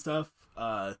budget and stuff.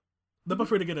 They're both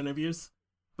pretty good interviews.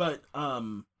 But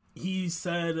he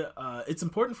said, it's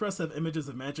important for us to have images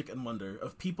of magic and wonder,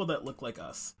 of people that look like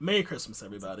us. Merry Christmas,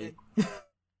 everybody.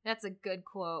 That's a good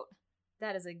quote.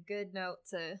 That is a good note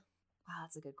to... Wow,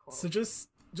 that's a good quote. So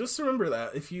just remember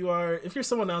that. If you're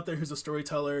someone out there who's a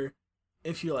storyteller,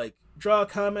 if you like draw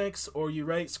comics, or you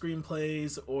write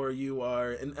screenplays, or you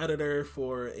are an editor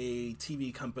for a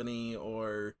TV company,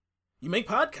 or you make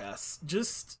podcasts,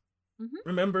 just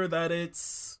remember that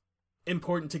it's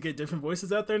important to get different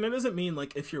voices out there. And it doesn't mean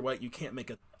like if you're white you can't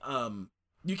make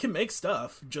you can make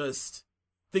stuff. Just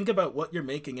think about what you're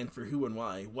making and for who and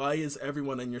why. Why is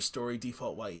everyone in your story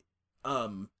default white?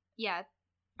 Yeah.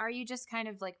 Are you just kind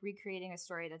of like recreating a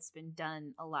story that's been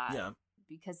done a lot? Yeah.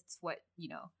 Because it's what,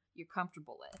 you're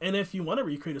comfortable with. And if you want to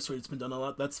recreate a story that's been done a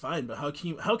lot, that's fine. But how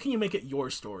can you make it your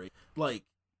story? Like,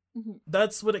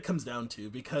 that's what it comes down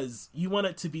to, because you want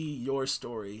it to be your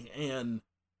story. And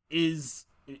is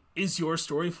your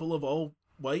story full of all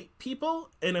white people?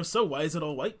 And if so, why is it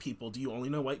all white people? Do you only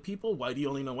know white people? Why do you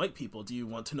only know white people? Do you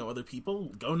want to know other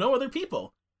people? Go know other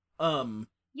people. Yeah.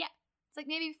 It's like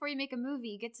maybe before you make a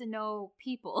movie, get to know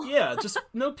people. Yeah, just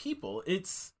know people.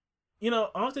 It's,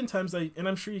 oftentimes and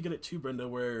I'm sure you get it too, Brenda,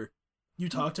 where you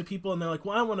talk to people and they're like,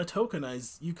 well, I want to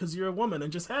tokenize you because you're a woman,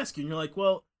 and just ask you. And you're like,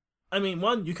 well, I mean,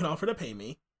 one, you can offer to pay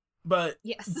me. But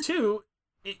two,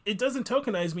 it doesn't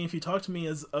tokenize me if you talk to me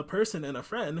as a person and a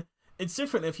friend. It's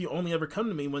different if you only ever come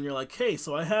to me when you're like, hey,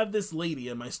 so I have this lady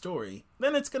in my story.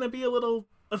 Then it's going to be a little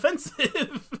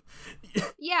offensive.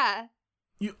 Yeah.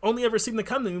 You only ever seem to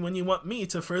come to me when you want me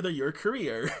to further your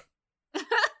career.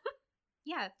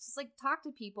 Yeah, just like talk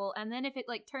to people, and then if it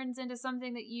like turns into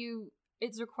something that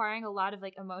it's requiring a lot of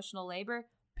like emotional labor,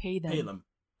 pay them.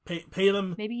 Pay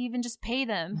them. Maybe even just pay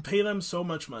them. Pay them so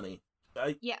much money.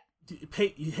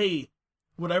 Hey,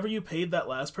 whatever you paid that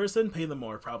last person, pay them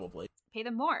more, probably. Pay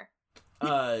them more.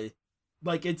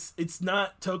 Like it's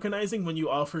not tokenizing when you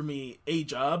offer me a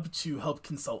job to help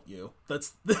consult you.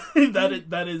 That's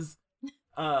that is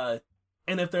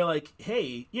and if they're like,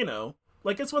 hey,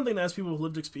 like, it's one thing to ask people with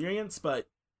lived experience, but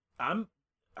I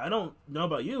don't know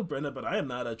about you, Brenda, but I am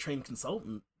not a trained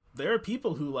consultant. There are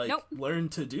people who learn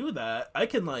to do that. I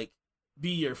can be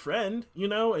your friend,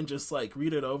 and just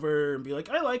read it over and be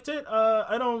like, I liked it.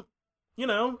 I don't,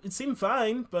 it seemed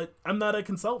fine, but I'm not a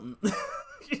consultant.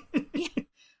 Yeah,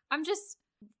 I'm just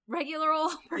regular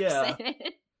old person. Yeah,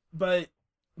 but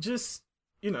just,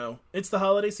 it's the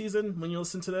holiday season when you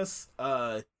listen to this.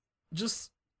 Just,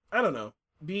 I don't know.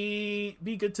 Be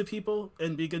good to people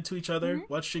and be good to each other.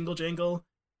 Watch Jingle Jangle.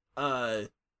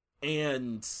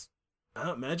 And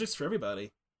magic's for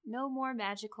everybody. No more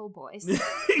magical boys.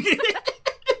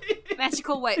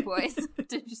 Magical white boys,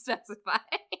 to specify.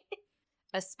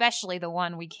 Especially the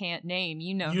one we can't name.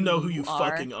 You know who you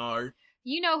fucking are.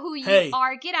 You know who you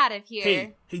are. Get out of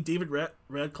here. Hey, David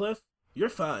Radcliffe, you're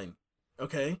fine.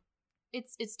 Okay?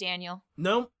 It's Daniel.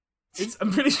 No,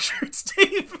 I'm pretty sure it's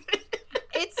David.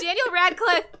 It's Daniel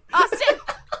Radcliffe. Austin.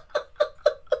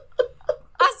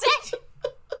 Austin.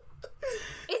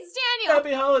 It's Daniel.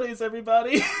 Happy holidays,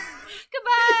 everybody.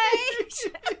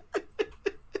 Goodbye.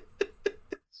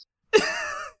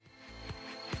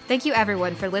 Thank you,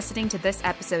 everyone, for listening to this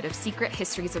episode of Secret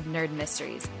Histories of Nerd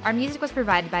Mysteries. Our music was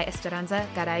provided by Esperanza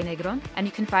Garay Negron, and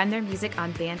you can find their music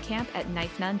on Bandcamp at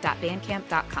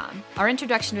knifenun.bandcamp.com. Our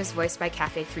introduction was voiced by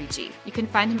Cafe3G. You can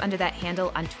find him under that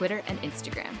handle on Twitter and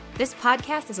Instagram. This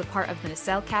podcast is a part of the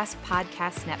Nacellecast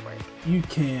Podcast Network. You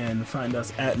can find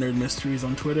us at Nerd Mysteries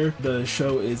on Twitter. The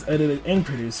show is edited and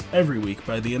produced every week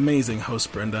by the amazing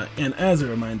host Brenda. And as a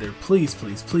reminder, please,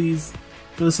 please, please,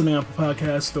 if you're listening on Apple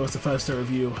Podcasts, throw us a 5-star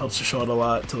review. Helps the show out a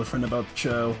lot. Tell a friend about the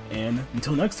show. And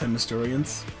until next time,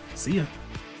 Historians, see ya.